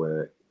here,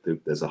 where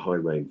there's a high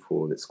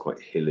rainfall and it's quite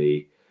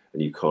hilly,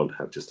 and you can't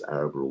have just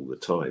arable all the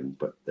time,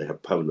 but they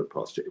have permanent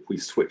pasture. If we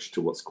switch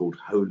to what's called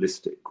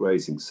holistic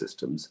grazing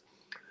systems,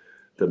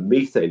 the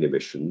methane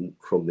emission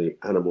from the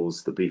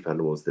animals, the beef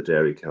animals, the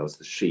dairy cows,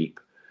 the sheep,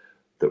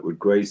 that would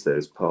graze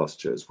those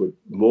pastures would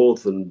be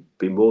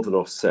more than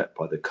offset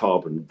by the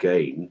carbon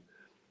gain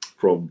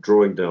from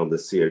drawing down the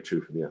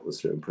CO2 from the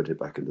atmosphere and put it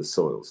back in the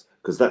soils.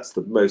 Because that's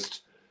the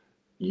most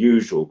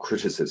usual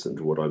criticism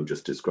to what I'm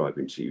just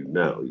describing to you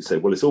now. You say,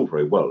 well, it's all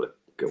very well.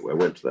 I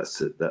went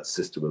to that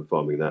system of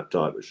farming, that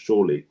diet, but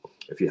surely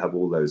if you have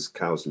all those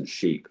cows and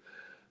sheep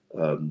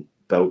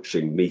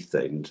belching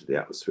methane into the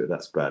atmosphere,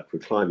 that's bad for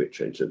climate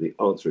change. And the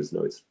answer is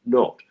no, it's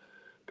not,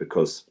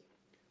 because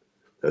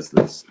there's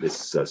this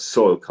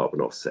soil carbon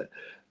offset.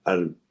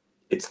 And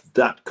it's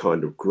that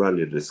kind of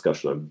granular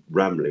discussion. I'm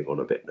rambling on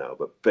a bit now,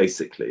 but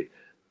basically,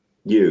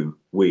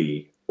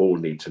 we all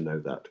need to know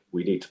that.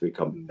 We need to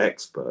become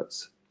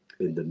experts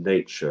in the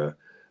nature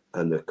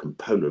and the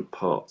component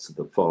parts of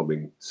the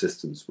farming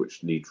systems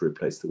which need to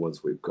replace the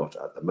ones we've got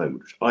at the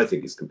moment, which I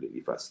think is completely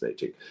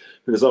fascinating.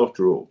 Because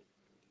after all,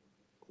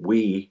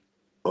 we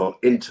are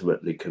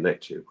intimately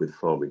connected with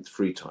farming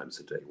 3 times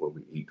a day when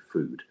we eat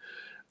food.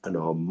 And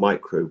our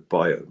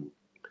microbiome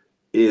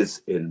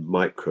is in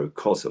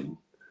microcosm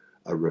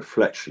a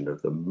reflection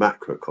of the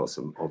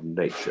macrocosm of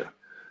nature.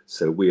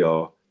 So we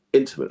are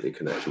intimately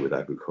connected with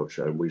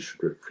agriculture, and we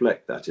should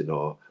reflect that in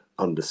our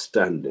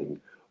understanding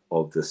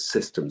of the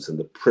systems and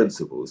the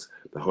principles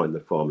behind the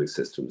farming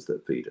systems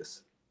that feed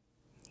us.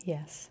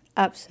 Yes,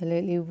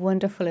 absolutely.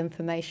 Wonderful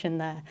information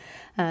there.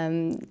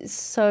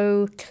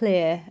 So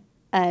clear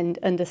and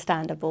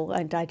understandable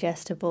and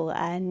digestible.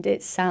 And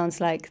it sounds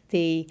like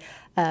the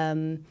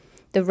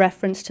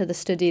reference to the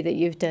study that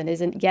you've done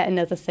isn't yet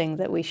another thing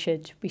that we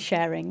should be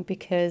sharing,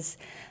 because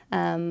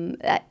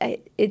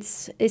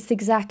it's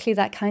exactly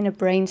that kind of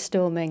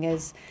brainstorming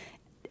is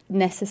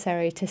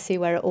necessary to see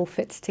where it all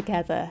fits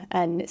together.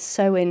 And it's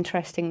so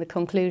interesting, the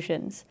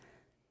conclusions.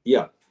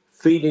 Yeah,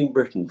 feeding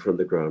Britain from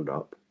the ground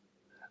up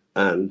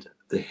and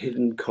the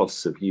hidden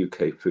costs of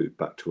UK food,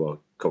 back to our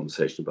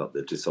conversation about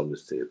the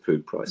dishonesty of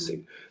food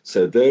pricing.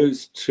 So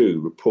those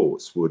 2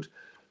 reports would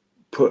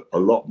put a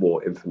lot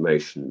more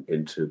information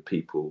into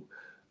people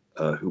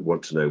who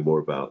want to know more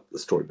about the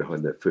story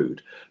behind their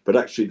food. But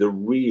actually, the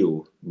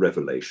real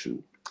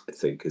revelation, I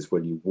think, is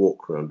when you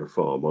walk around a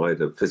farm,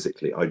 either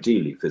physically,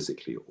 ideally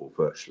physically, or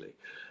virtually.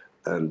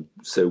 And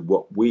so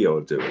what we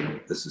are doing,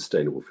 the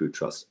Sustainable Food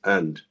Trust,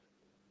 and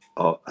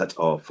at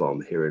our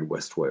farm here in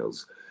West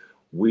Wales,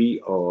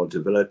 we are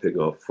developing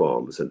our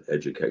farm as an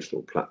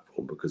educational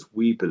platform, because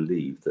we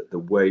believe that the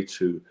way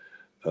to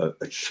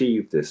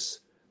achieve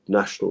this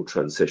national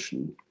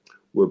transition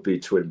would be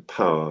to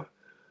empower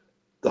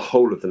the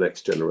whole of the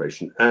next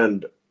generation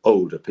and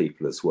older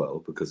people as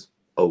well, because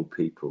old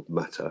people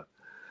matter.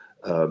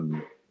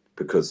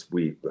 Because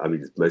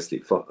it's mostly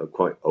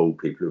quite old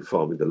people who are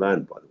farming the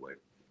land, by the way.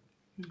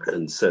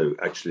 And so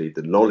actually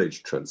the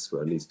knowledge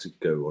transfer needs to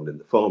go on in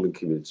the farming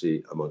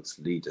community, amongst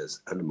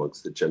leaders and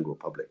amongst the general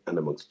public and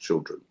amongst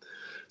children.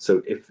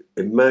 So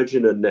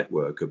imagine a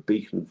network of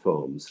beacon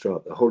farms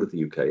throughout the whole of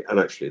the UK and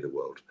actually the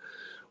world,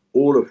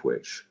 all of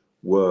which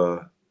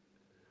were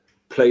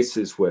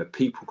places where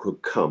people could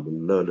come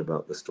and learn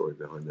about the story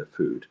behind their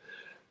food.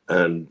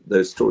 And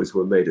those stories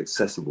were made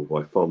accessible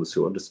by farmers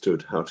who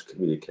understood how to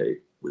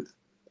communicate with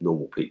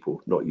normal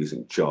people, not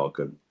using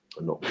jargon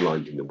and not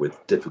blinding them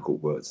with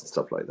difficult words and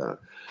stuff like that.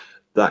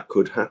 That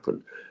could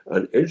happen.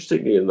 And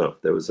interestingly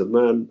enough, there was a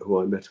man who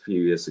I met a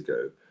few years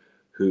ago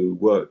who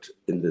worked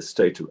in the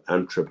state of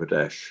Andhra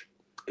Pradesh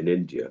in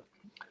India.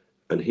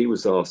 And he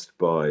was asked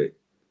by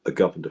a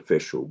government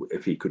official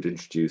if he could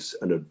introduce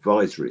an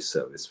advisory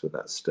service for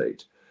that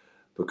state,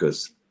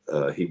 because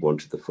they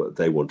wanted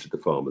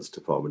the farmers to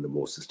farm in a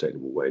more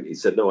sustainable way. And he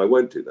said, no, I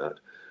won't do that.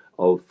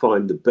 I'll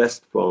find the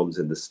best farms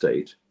in the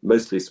state,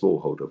 mostly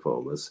smallholder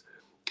farmers,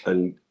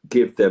 and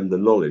give them the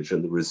knowledge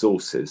and the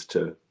resources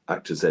to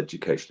act as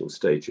educational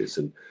stages.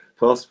 And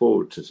fast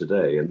forward to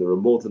today, and there are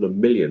more than 1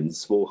 million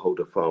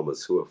smallholder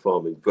farmers who are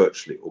farming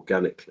virtually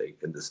organically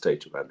in the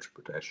state of Andhra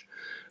Pradesh.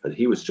 And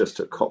he was just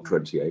at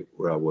COP28,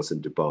 where I was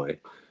in Dubai,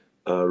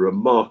 a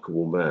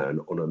remarkable man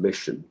on a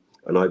mission.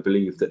 And I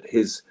believe that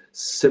his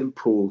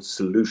simple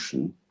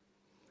solution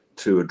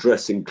to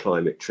addressing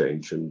climate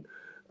change and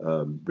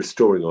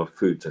restoring our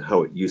food to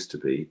how it used to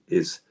be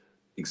is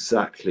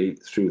exactly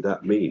through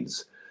that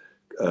means.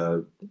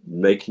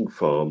 Making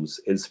farms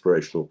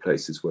inspirational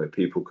places where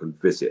people can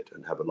visit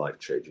and have a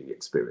life-changing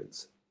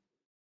experience.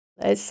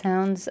 It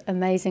sounds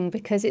amazing,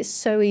 because it's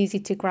so easy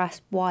to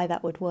grasp why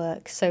that would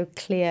work, so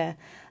clear,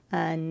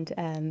 and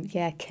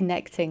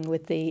connecting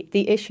with the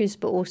issues,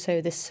 but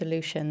also the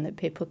solution that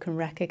people can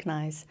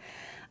recognise.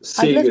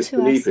 Seeing is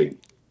believing.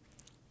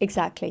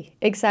 Exactly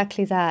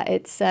that.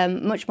 It's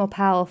much more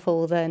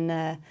powerful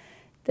than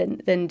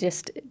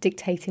just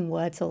dictating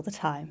words all the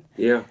time.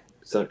 Yeah,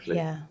 exactly.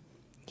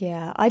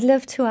 Yeah. I'd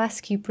love to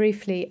ask you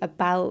briefly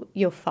about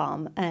your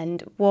farm,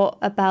 and what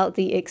about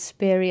the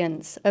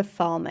experience of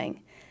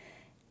farming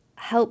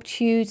helped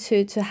you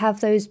to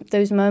have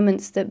those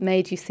moments that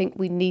made you think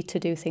we need to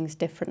do things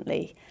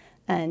differently,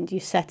 and you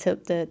set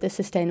up the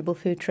Sustainable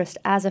Food Trust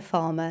as a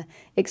farmer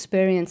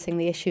experiencing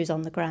the issues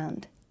on the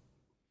ground.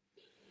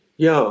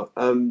 Yeah,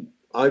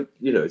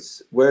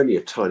 we're only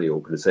a tiny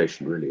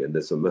organisation really, and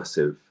there's a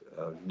massive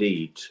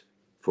need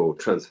for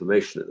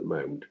transformation at the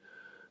moment.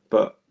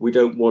 But we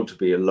don't want to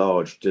be a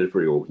large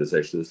delivery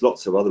organisation. There's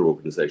lots of other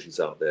organisations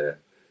out there,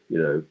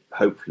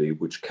 hopefully,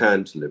 which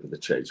can deliver the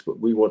change. But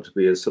we want to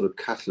be a sort of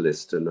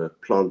catalyst and a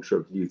planter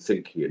of new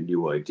thinking and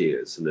new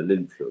ideas and an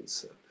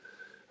influencer.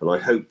 And I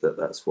hope that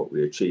that's what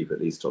we achieve, at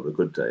least on a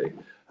good day.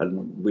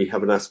 And we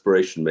have an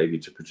aspiration maybe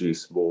to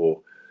produce more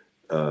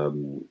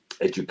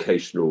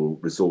educational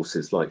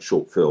resources like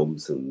short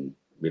films and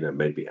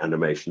maybe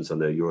animations. I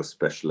know you're a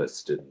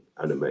specialist in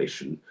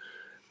animation,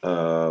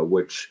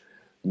 which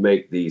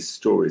make these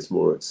stories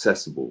more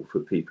accessible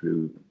for people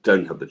who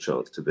don't have the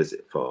chance to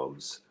visit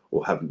farms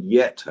or haven't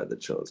yet had the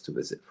chance to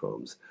visit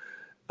farms.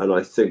 And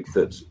I think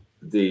that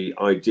the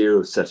idea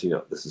of setting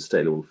up the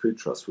Sustainable Food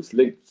Trust was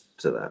linked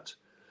to that.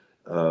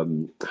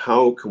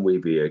 How can we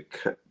be a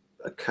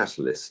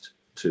catalyst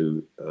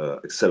to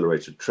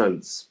accelerate a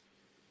transition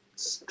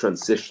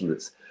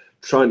that's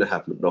trying to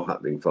happen but not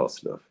happening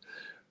fast enough?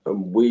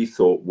 And we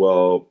thought,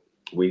 well,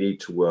 we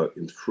need to work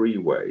in three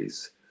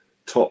ways: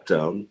 top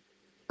down,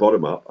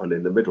 bottom up, and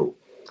in the middle.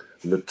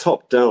 And the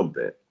top down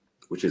bit,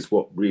 which is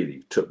what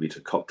really took me to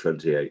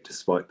COP28,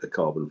 despite the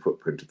carbon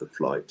footprint of the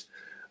flight,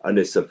 and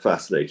it's a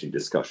fascinating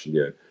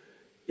discussion.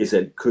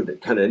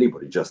 Can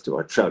anybody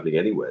justify traveling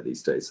anywhere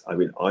these days? I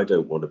mean, I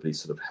don't want to be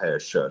sort of hair,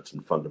 shirt,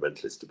 and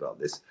fundamentalist about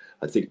this.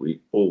 I think we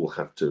all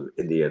have to,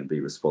 in the end,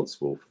 be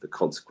responsible for the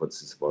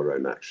consequences of our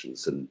own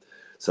actions. And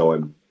so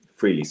I'm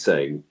freely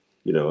saying,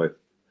 I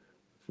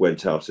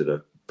went out in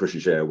a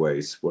British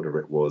Airways, whatever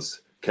it was,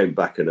 came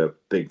back in a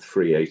big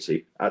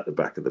 380 at the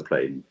back of the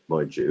plane,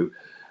 mind you.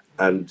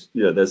 And,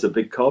 there's a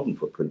big carbon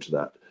footprint to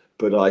that.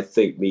 But I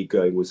think me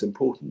going was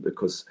important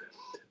because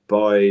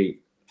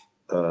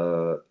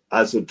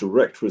as a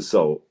direct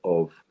result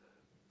of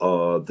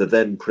the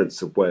then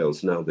Prince of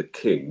Wales, now the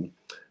King,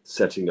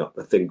 setting up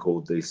a thing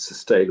called the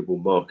Sustainable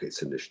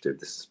Markets Initiative.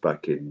 This is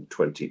back in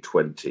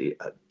 2020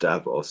 at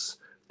Davos,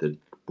 the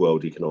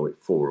World Economic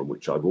Forum,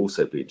 which I've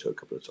also been to a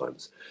couple of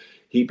times.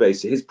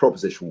 His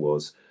proposition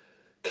was,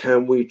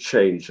 can we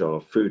change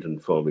our food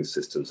and farming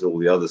systems and all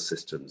the other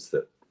systems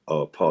that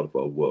are part of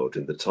our world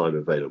in the time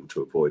available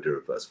to avoid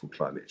irreversible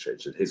climate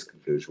change? And his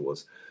conclusion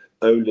was,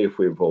 only if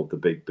we involve the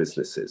big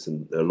businesses.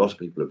 And a lot of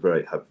people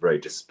have very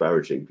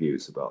disparaging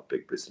views about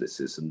big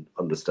businesses, and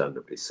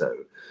understandably so.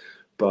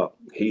 But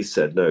he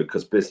said no,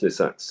 because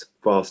business acts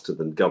faster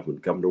than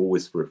government. Government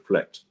always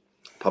reflect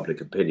public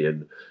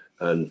opinion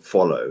and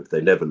follow.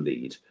 They never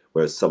lead,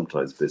 whereas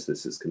sometimes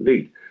businesses can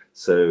lead.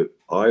 So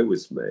I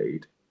was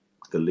made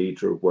the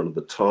leader of one of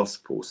the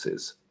task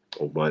forces,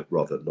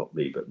 rather not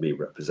me, but me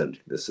representing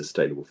the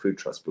Sustainable Food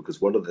Trust,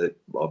 because one of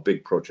our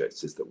big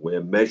projects is that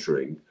we're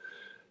measuring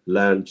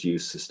land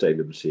use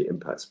sustainability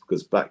impacts.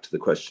 Because back to the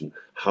question,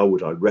 how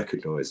would I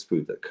recognize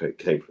food that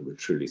came from a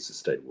truly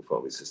sustainable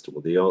farming system?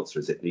 Well, the answer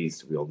is it needs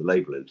to be on the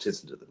label, and it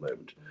isn't at the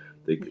moment.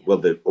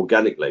 The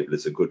organic label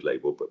is a good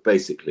label, but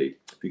basically,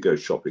 if you go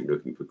shopping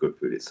looking for good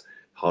food, it's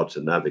hard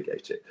to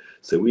navigate it.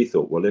 So we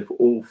thought, well, if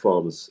all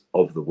farmers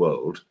of the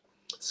world,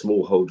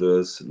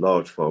 smallholders,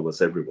 large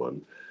farmers,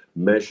 everyone,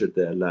 measured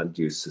their land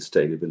use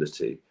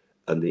sustainability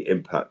and the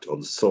impact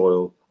on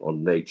soil,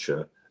 on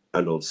nature,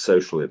 and on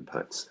social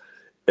impacts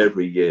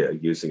every year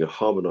using a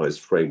harmonized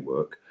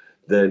framework,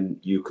 then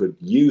you could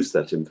use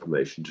that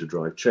information to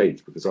drive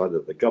change, because either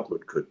the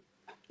government could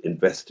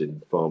invest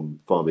in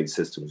farming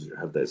systems that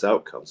have those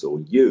outcomes, or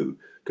you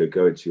could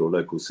go into your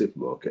local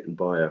supermarket and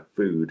buy a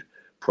food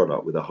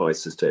product with a high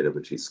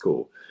sustainability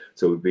score.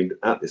 So we've been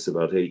at this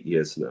about 8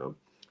 years now,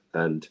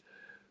 and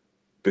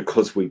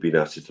because we've been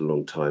at it a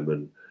long time,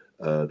 and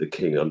the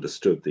King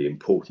understood the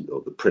importance,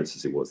 or the Prince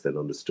as he was then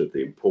understood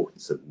the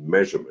importance of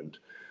measurement,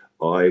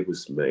 I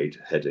was made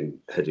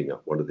heading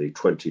up one of the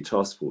 20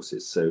 task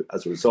forces. So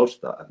as a result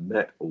of that, I've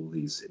met all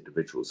these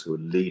individuals who are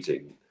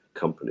leading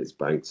companies,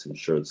 banks,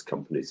 insurance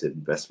companies,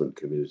 investment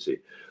community.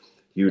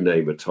 You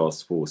name a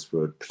task force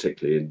for a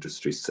particular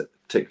industry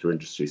sector,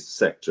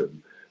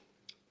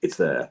 it's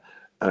there.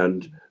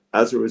 And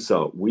as a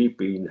result, we've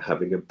been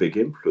having a big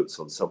influence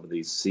on some of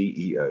these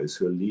CEOs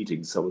who are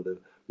leading some of the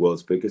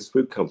world's biggest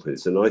food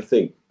companies. And I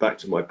think, back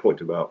to my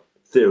point about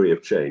theory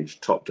of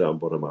change, top down,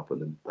 bottom up,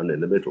 and in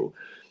the middle,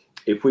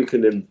 if we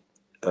can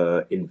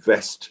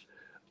invest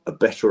a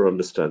better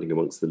understanding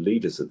amongst the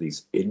leaders of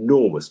these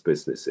enormous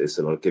businesses,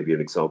 and I'll give you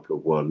an example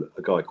of one,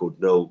 a guy called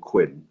Noel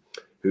Quinn,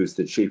 who's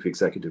the chief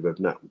executive of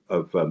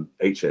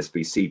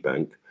HSBC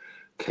Bank,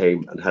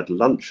 came and had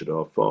lunch at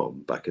our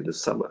farm back in the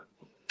summer.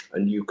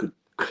 And you could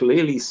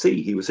clearly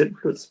see he was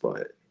influenced by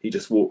it. He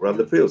just walked around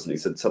the fields and he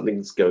said,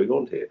 something's going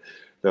on here.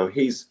 Now,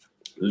 he's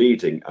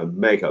leading a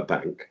mega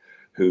bank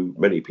who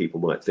many people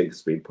might think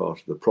has been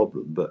part of the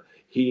problem, but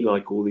he,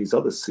 like all these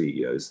other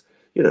CEOs,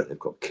 they've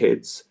got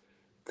kids,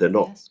 they're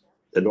not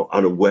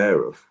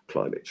unaware of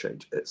climate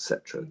change,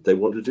 etc. They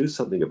want to do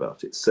something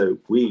about it, so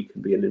we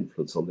can be an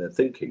influence on their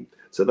thinking.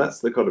 So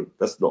that's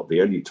not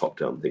the only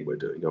top-down thing we're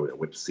doing. I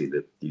went to see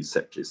the new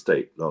Secretary of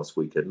State last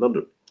week in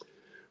London.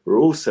 We're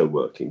also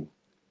working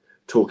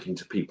talking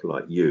to people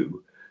like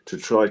you to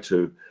try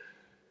to,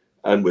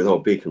 and with our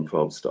Beacon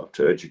Farm stuff,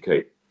 to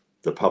educate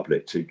the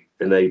public, to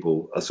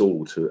enable us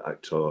all to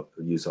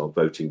use our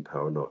voting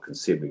power and our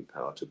consuming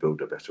power to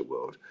build a better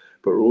world.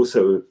 But we're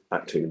also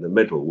acting in the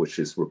middle, which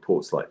is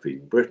reports like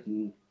Feeding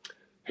Britain,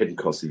 Hidden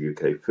Costs of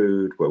UK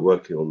Food. We're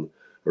working on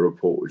a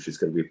report which is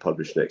going to be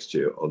published next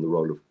year on the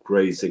role of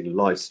grazing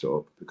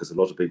livestock, because a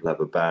lot of people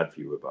have a bad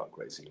view about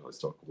grazing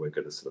livestock, and we're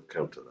going to sort of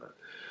counter that.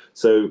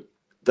 So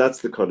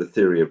that's the kind of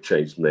theory of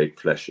change made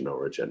flesh in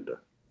our agenda.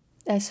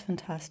 That's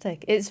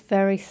fantastic. It's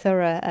very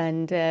thorough,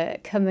 and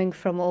coming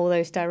from all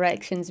those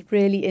directions,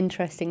 really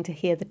interesting to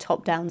hear the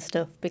top-down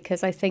stuff,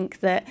 because I think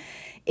that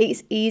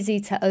it's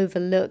easy to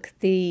overlook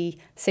the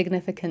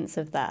significance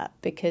of that,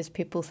 because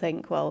people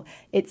think, well,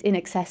 it's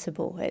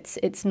inaccessible.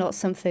 It's not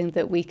something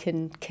that we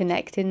can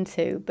connect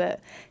into, but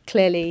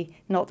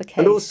clearly not the case.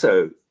 And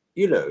also,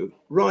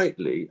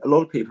 rightly, a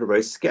lot of people are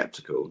very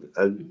skeptical.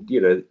 And,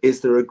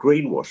 is there a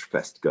greenwash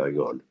fest going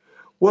on?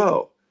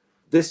 Well,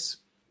 this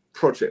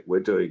project we're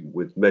doing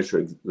with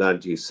measuring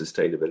land use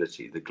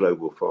sustainability, the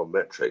global farm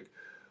metric,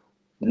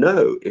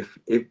 no, if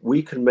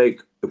we can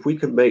make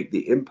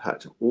the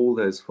impact of all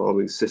those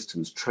farming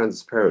systems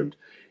transparent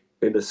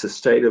in a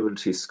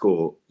sustainability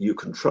score you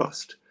can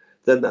trust,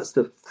 then that's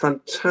the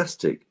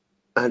fantastic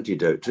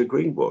antidote to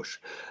greenwash.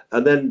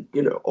 And then,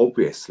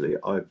 obviously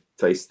I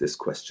face this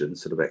question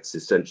sort of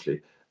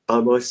existentially: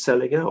 am I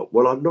selling out?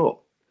 Well, I'm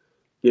not.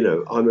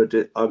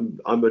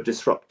 I'm a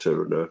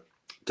disruptor and I'm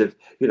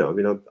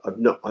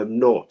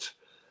not.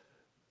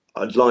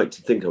 I'd like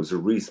to think I was a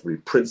reasonably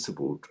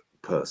principled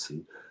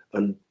person,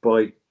 and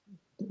by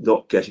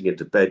not getting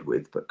into bed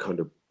with, but kind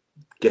of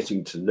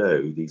getting to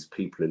know these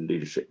people in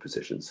leadership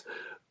positions,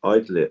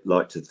 I'd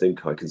like to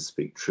think I can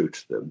speak true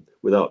to them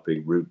without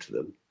being rude to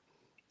them,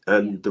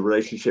 and the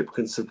relationship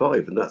can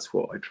survive. And that's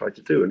what I try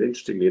to do. And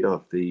interestingly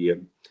enough,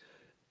 the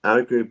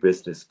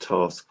agribusiness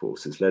task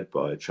force is led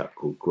by a chap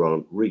called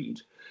Grant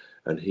Reed,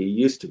 and he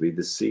used to be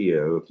the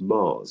CEO of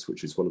Mars,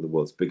 which is one of the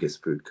world's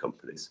biggest food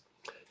companies.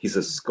 He's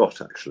a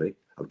Scot, actually.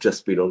 I've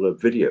just been on a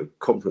video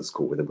conference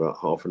call with him about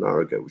half an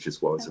hour ago, which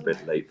is why I was a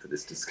bit late for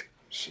this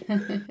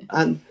discussion.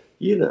 And,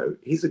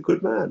 he's a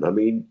good man. I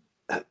mean,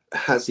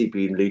 has he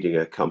been leading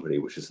a company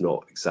which has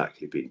not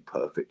exactly been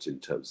perfect in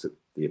terms of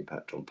the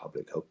impact on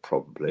public health?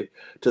 Probably.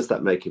 Does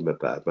that make him a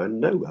bad man?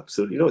 No,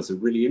 absolutely not. It's a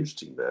really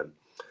interesting man.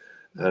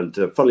 And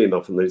funnily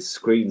enough, on the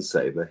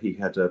screensaver, he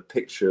had a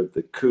picture of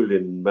the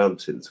Kulin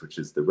Mountains, which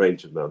is the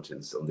range of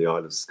mountains on the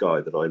Isle of Skye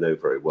that I know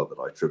very well, that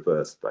I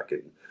traversed back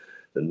in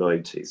the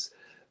 90s.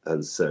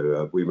 And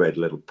so we made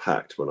a little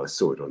pact when I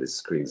saw it on his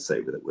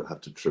screensaver that we'll have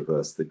to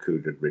traverse the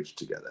Kulin Ridge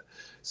together.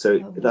 So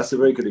that's a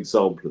very good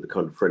example of the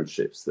kind of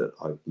friendships that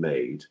I've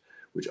made,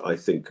 which I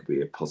think could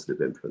be a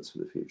positive influence for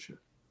the future.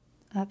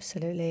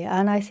 Absolutely.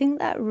 And I think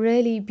that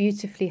really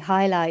beautifully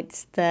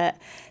highlights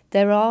that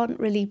there aren't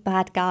really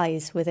bad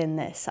guys within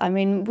this. I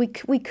mean, we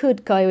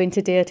could go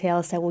into detail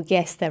and say, well,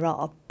 yes, there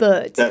are,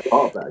 but there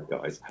are bad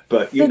guys.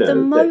 But for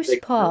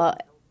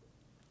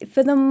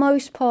the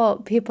most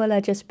part, people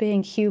are just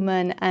being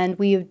human, and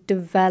we have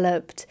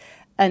developed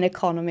an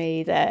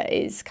economy that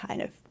is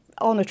kind of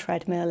on a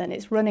treadmill, and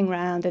it's running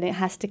around, and it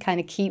has to kind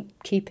of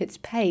keep its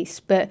pace.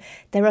 But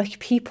there are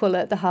people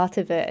at the heart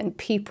of it, and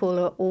people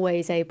are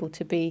always able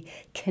to be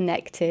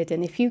connected.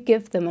 And if you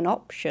give them an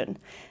option,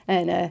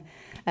 and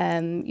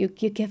you're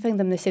giving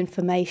them this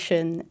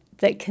information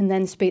that can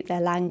then speak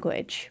their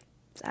language,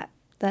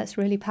 that's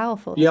really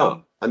powerful.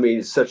 Yeah, I mean,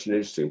 it's such an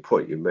interesting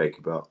point you make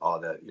about,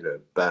 are there,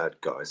 bad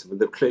guys? I mean,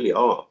 there clearly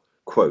are,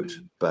 quote,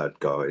 bad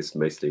guys,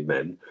 mostly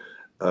men,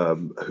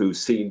 who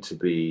seem to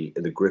be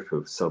in the grip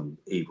of some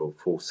evil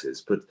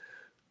forces. But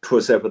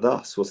 'twas ever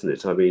thus, wasn't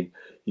it? I mean,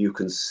 you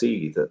can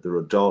see that there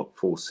are dark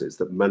forces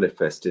that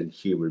manifest in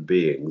human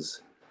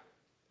beings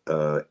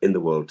in the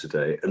world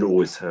today, and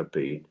always have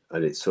been.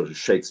 And it's sort of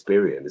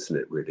Shakespearean, isn't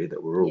it, really,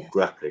 that we're all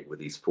grappling with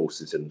these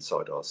forces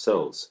inside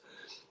ourselves.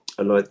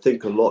 And I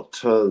think a lot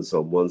turns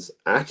on one's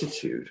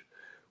attitude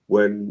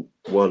when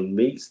one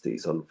meets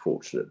these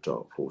unfortunate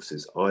dark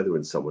forces, either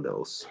in someone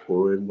else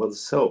or in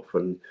oneself.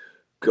 And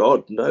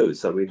God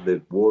knows, I mean,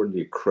 the war in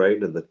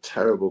Ukraine and the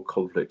terrible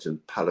conflict in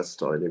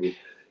Palestine, I mean,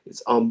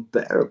 it's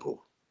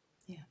unbearable.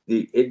 Yeah.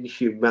 The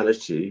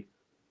inhumanity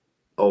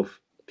of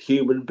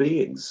human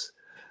beings.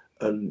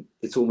 And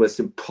it's almost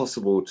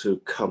impossible to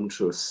come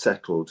to a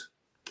settled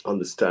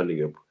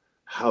understanding of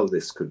how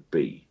this could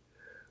be.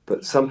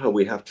 But somehow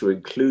we have to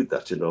include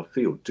that in our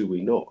field, do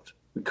we not?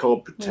 We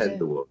can't pretend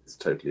the world is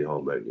totally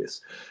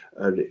harmonious.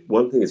 And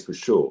one thing is for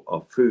sure,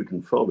 our food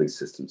and farming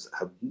systems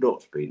have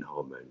not been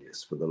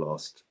harmonious for the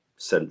last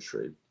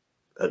century,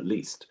 at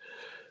least.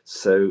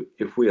 So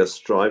if we are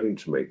striving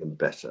to make them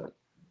better,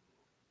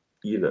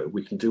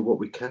 we can do what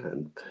we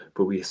can,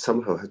 but we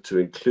somehow have to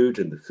include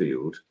in the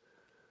field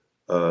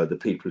the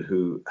people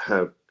who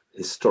have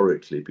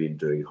historically been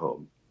doing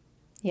harm.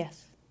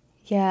 Yes.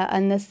 Yeah,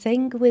 and the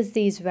thing with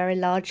these very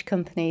large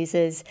companies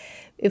is,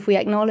 if we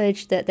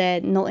acknowledge that they're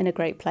not in a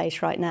great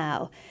place right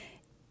now,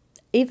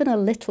 even a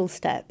little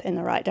step in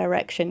the right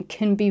direction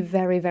can be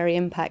very, very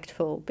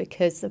impactful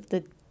because of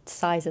the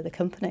size of the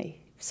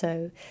company.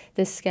 So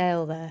there's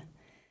scale there.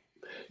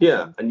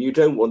 Yeah, and you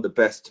don't want the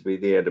best to be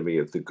the enemy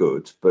of the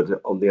good,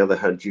 but on the other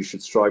hand, you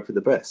should strive for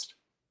the best.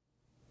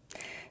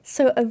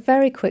 So, a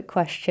very quick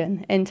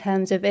question in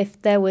terms of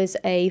if there was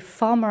a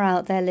farmer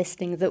out there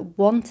listening that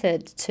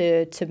wanted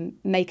to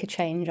make a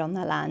change on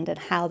their land and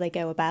how they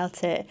go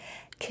about it,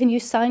 can you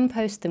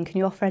signpost them? Can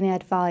you offer any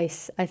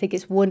advice? I think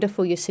it's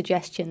wonderful your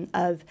suggestion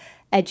of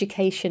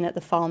education at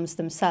the farms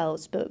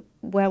themselves, but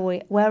where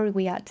are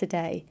we at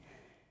today?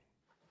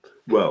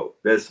 Well,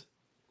 there's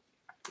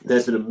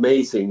an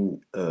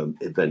amazing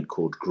event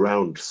called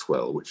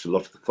Groundswell, which a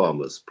lot of the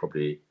farmers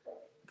probably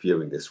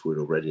viewing this would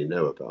already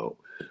know about,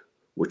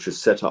 which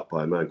was set up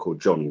by a man called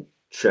John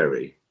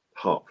Cherry,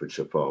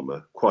 Hertfordshire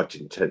farmer, quite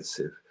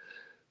intensive.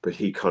 But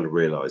he kind of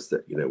realised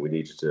that we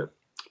needed to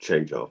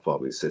change our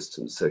farming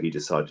system, so he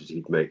decided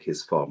he'd make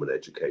his farm an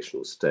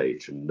educational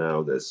stage. And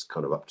now there's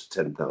kind of up to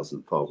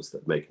 10,000 farmers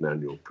that make an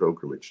annual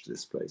pilgrimage to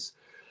this place,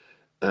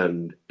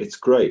 and it's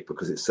great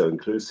because it's so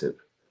inclusive.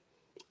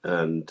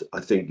 And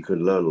I think you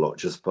can learn a lot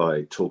just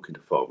by talking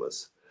to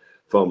farmers.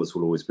 Farmers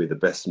will always be the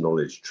best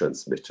knowledge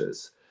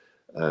transmitters.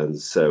 And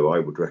so I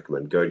would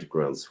recommend going to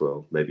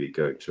Groundswell, maybe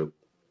going to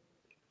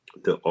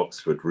the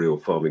Oxford Real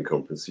Farming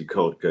Conference. You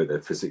can't go there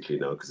physically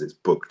now because it's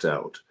booked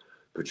out,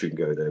 but you can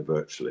go there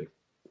virtually.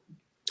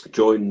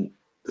 Join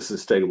the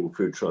Sustainable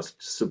Food Trust,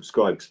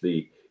 subscribe to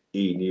the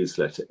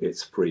e-newsletter.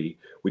 It's free.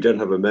 We don't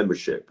have a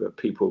membership, but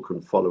people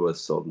can follow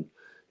us on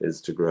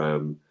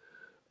Instagram,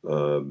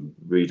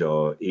 read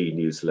our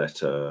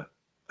e-newsletter,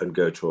 and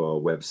go to our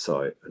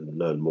website and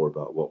learn more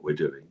about what we're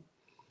doing.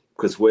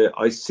 Because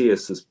I see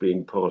us as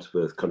being part of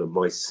a kind of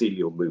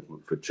mycelial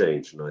movement for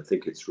change, and I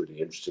think it's really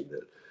interesting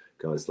that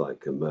guys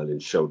like Merlin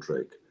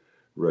Sheldrake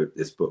wrote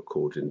this book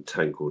called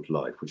Entangled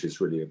Life, which is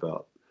really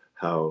about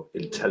how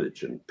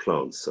intelligent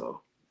plants are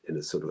in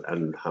a sort of,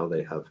 and how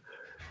they have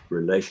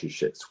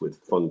relationships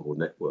with fungal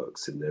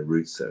networks in their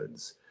root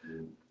zones.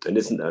 And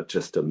isn't that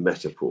just a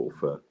metaphor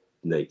for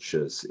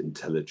nature's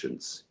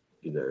intelligence?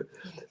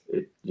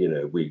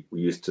 We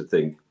used to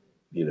think,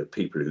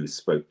 people who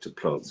spoke to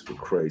plants were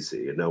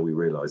crazy, and now we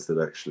realize that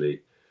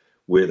actually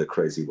we're the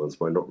crazy ones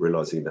by not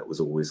realizing that was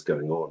always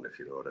going on, if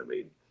you know what I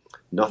mean. Yeah,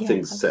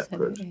 Nothing's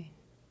separate, absolutely.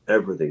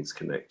 everything's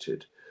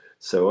connected.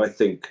 So I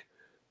think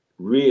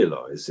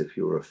realize if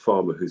you're a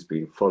farmer who's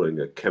been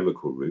following a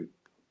chemical route,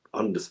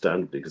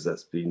 understandably, because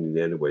that's been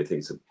the only way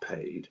things have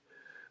paid,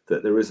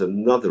 that there is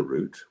another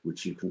route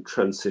which you can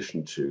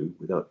transition to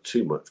without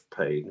too much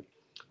pain,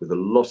 with a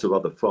lot of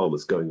other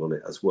farmers going on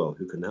it as well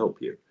who can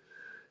help you.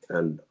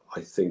 And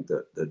I think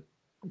that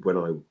when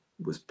I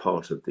was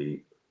part of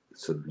the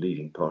sort of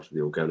leading part of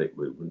the organic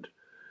movement,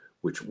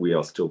 which we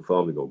are still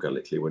farming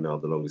organically, we're now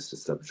the longest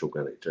established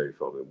organic dairy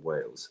farm in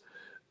Wales.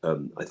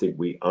 I think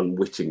we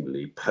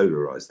unwittingly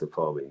polarised the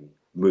farming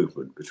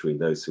movement between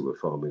those who were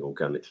farming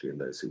organically and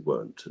those who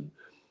weren't. And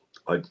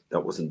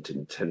that wasn't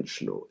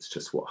intentional, it's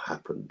just what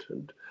happened.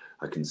 And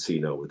I can see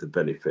now with the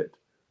benefit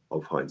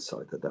of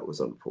hindsight that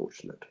was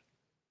unfortunate.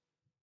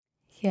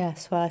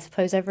 Yes, well, I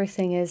suppose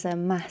everything is a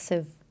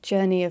massive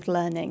journey of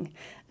learning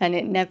and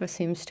it never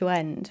seems to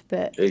end.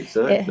 But it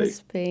Exactly.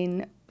 has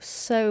been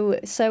so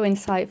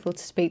insightful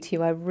to speak to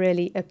you. I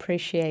really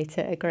appreciate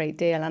it a great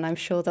deal, and I'm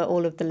sure that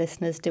all of the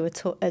listeners do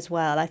as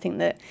well. I think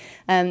that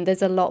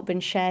there's a lot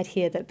been shared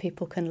here that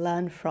people can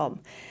learn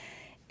from.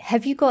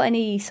 Have you got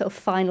any sort of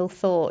final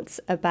thoughts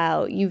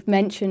about, you've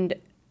mentioned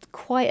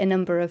quite a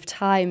number of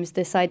times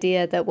this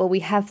idea that, well,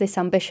 we have this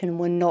ambition and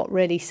we're not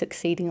really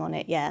succeeding on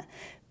it yet.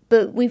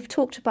 But we've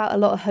talked about a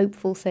lot of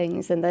hopeful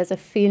things, and there's a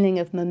feeling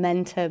of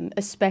momentum,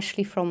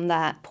 especially from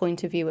that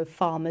point of view of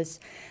farmers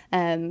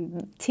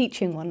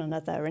teaching one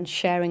another and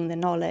sharing the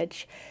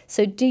knowledge.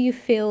 So do you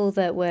feel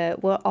that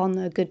we're on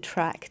a good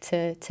track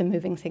to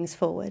moving things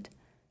forward?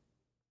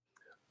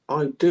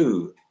 I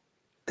do.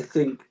 I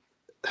think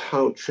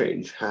how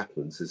change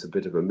happens is a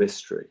bit of a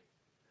mystery.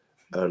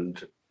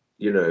 And,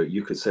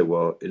 you could say,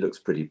 well, it looks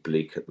pretty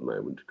bleak at the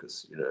moment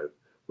because,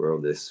 we're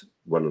on this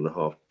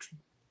 1.5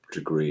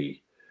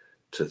 degree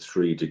to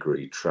 3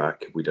 degree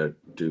track. We don't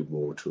do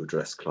more to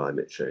address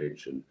climate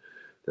change. And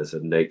there's a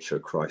nature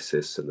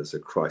crisis, and there's a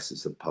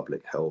crisis of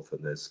public health.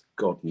 And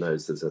God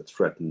knows, there's a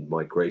threatened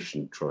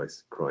migration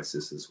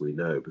crisis, as we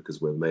know,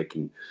 because we're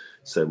making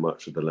so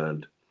much of the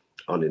land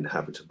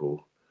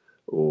uninhabitable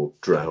or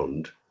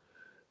drowned.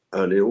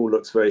 And it all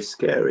looks very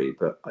scary.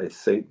 But I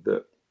think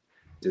that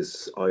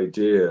this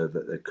idea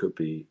that there could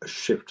be a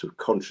shift of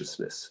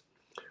consciousness,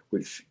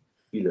 which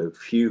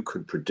few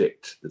could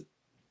predict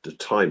the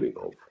timing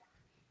of,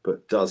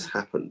 but does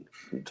happen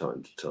from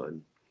time to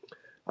time,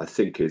 I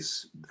think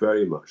is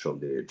very much on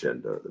the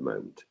agenda at the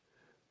moment.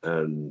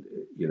 And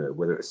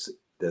whether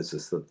there's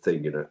this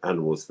thing,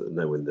 animals that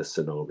know when the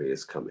tsunami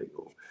is coming,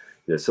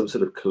 or some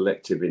sort of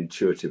collective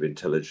intuitive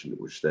intelligence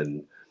which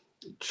then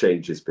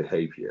changes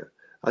behavior.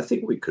 I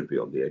think we could be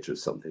on the edge of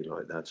something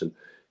like that. And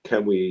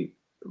can we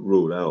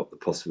rule out the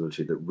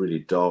possibility that really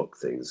dark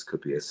things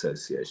could be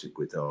associated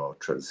with our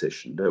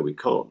transition. No, we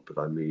can't. But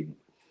I mean,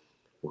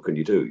 what can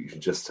you do? You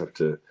just have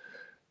to,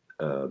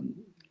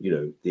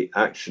 the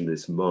action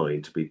is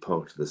mine to be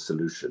part of the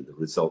solution. The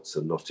results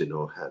are not in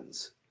our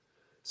hands.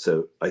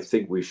 So I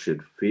think we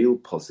should feel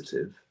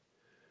positive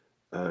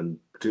and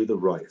do the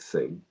right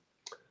thing,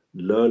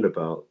 learn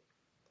about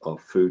our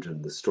food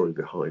and the story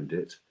behind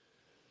it,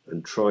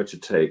 and try to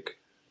take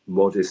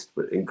modest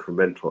but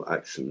incremental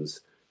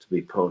actions to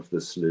be part of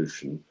the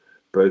solution,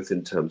 both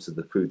in terms of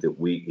the food that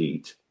we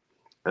eat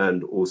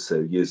and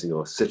also using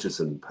our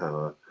citizen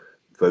power,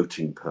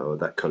 voting power,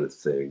 that kind of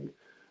thing,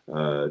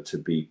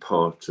 to be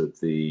part of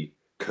the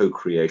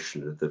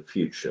co-creation of the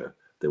future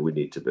that we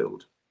need to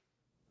build.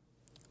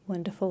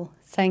 Wonderful.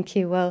 Thank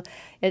you. Well,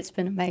 it's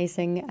been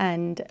amazing,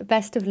 and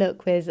best of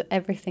luck with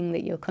everything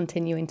that you're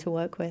continuing to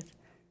work with.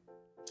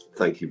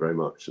 Thank you very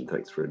much, and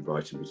thanks for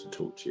inviting me to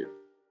talk to you.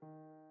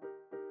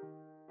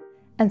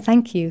 And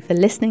thank you for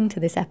listening to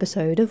this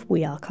episode of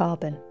We Are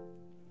Carbon.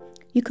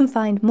 You can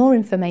find more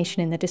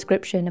information in the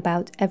description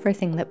about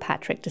everything that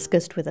Patrick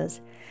discussed with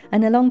us,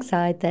 and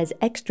alongside there's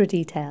extra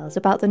details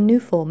about the new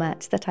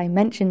format that I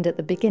mentioned at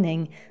the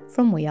beginning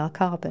from We Are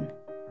Carbon.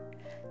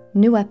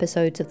 New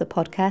episodes of the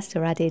podcast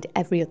are added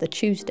every other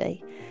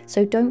Tuesday,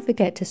 so don't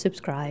forget to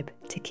subscribe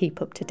to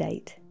keep up to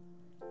date.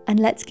 And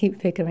let's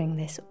keep figuring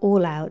this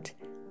all out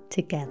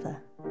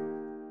together.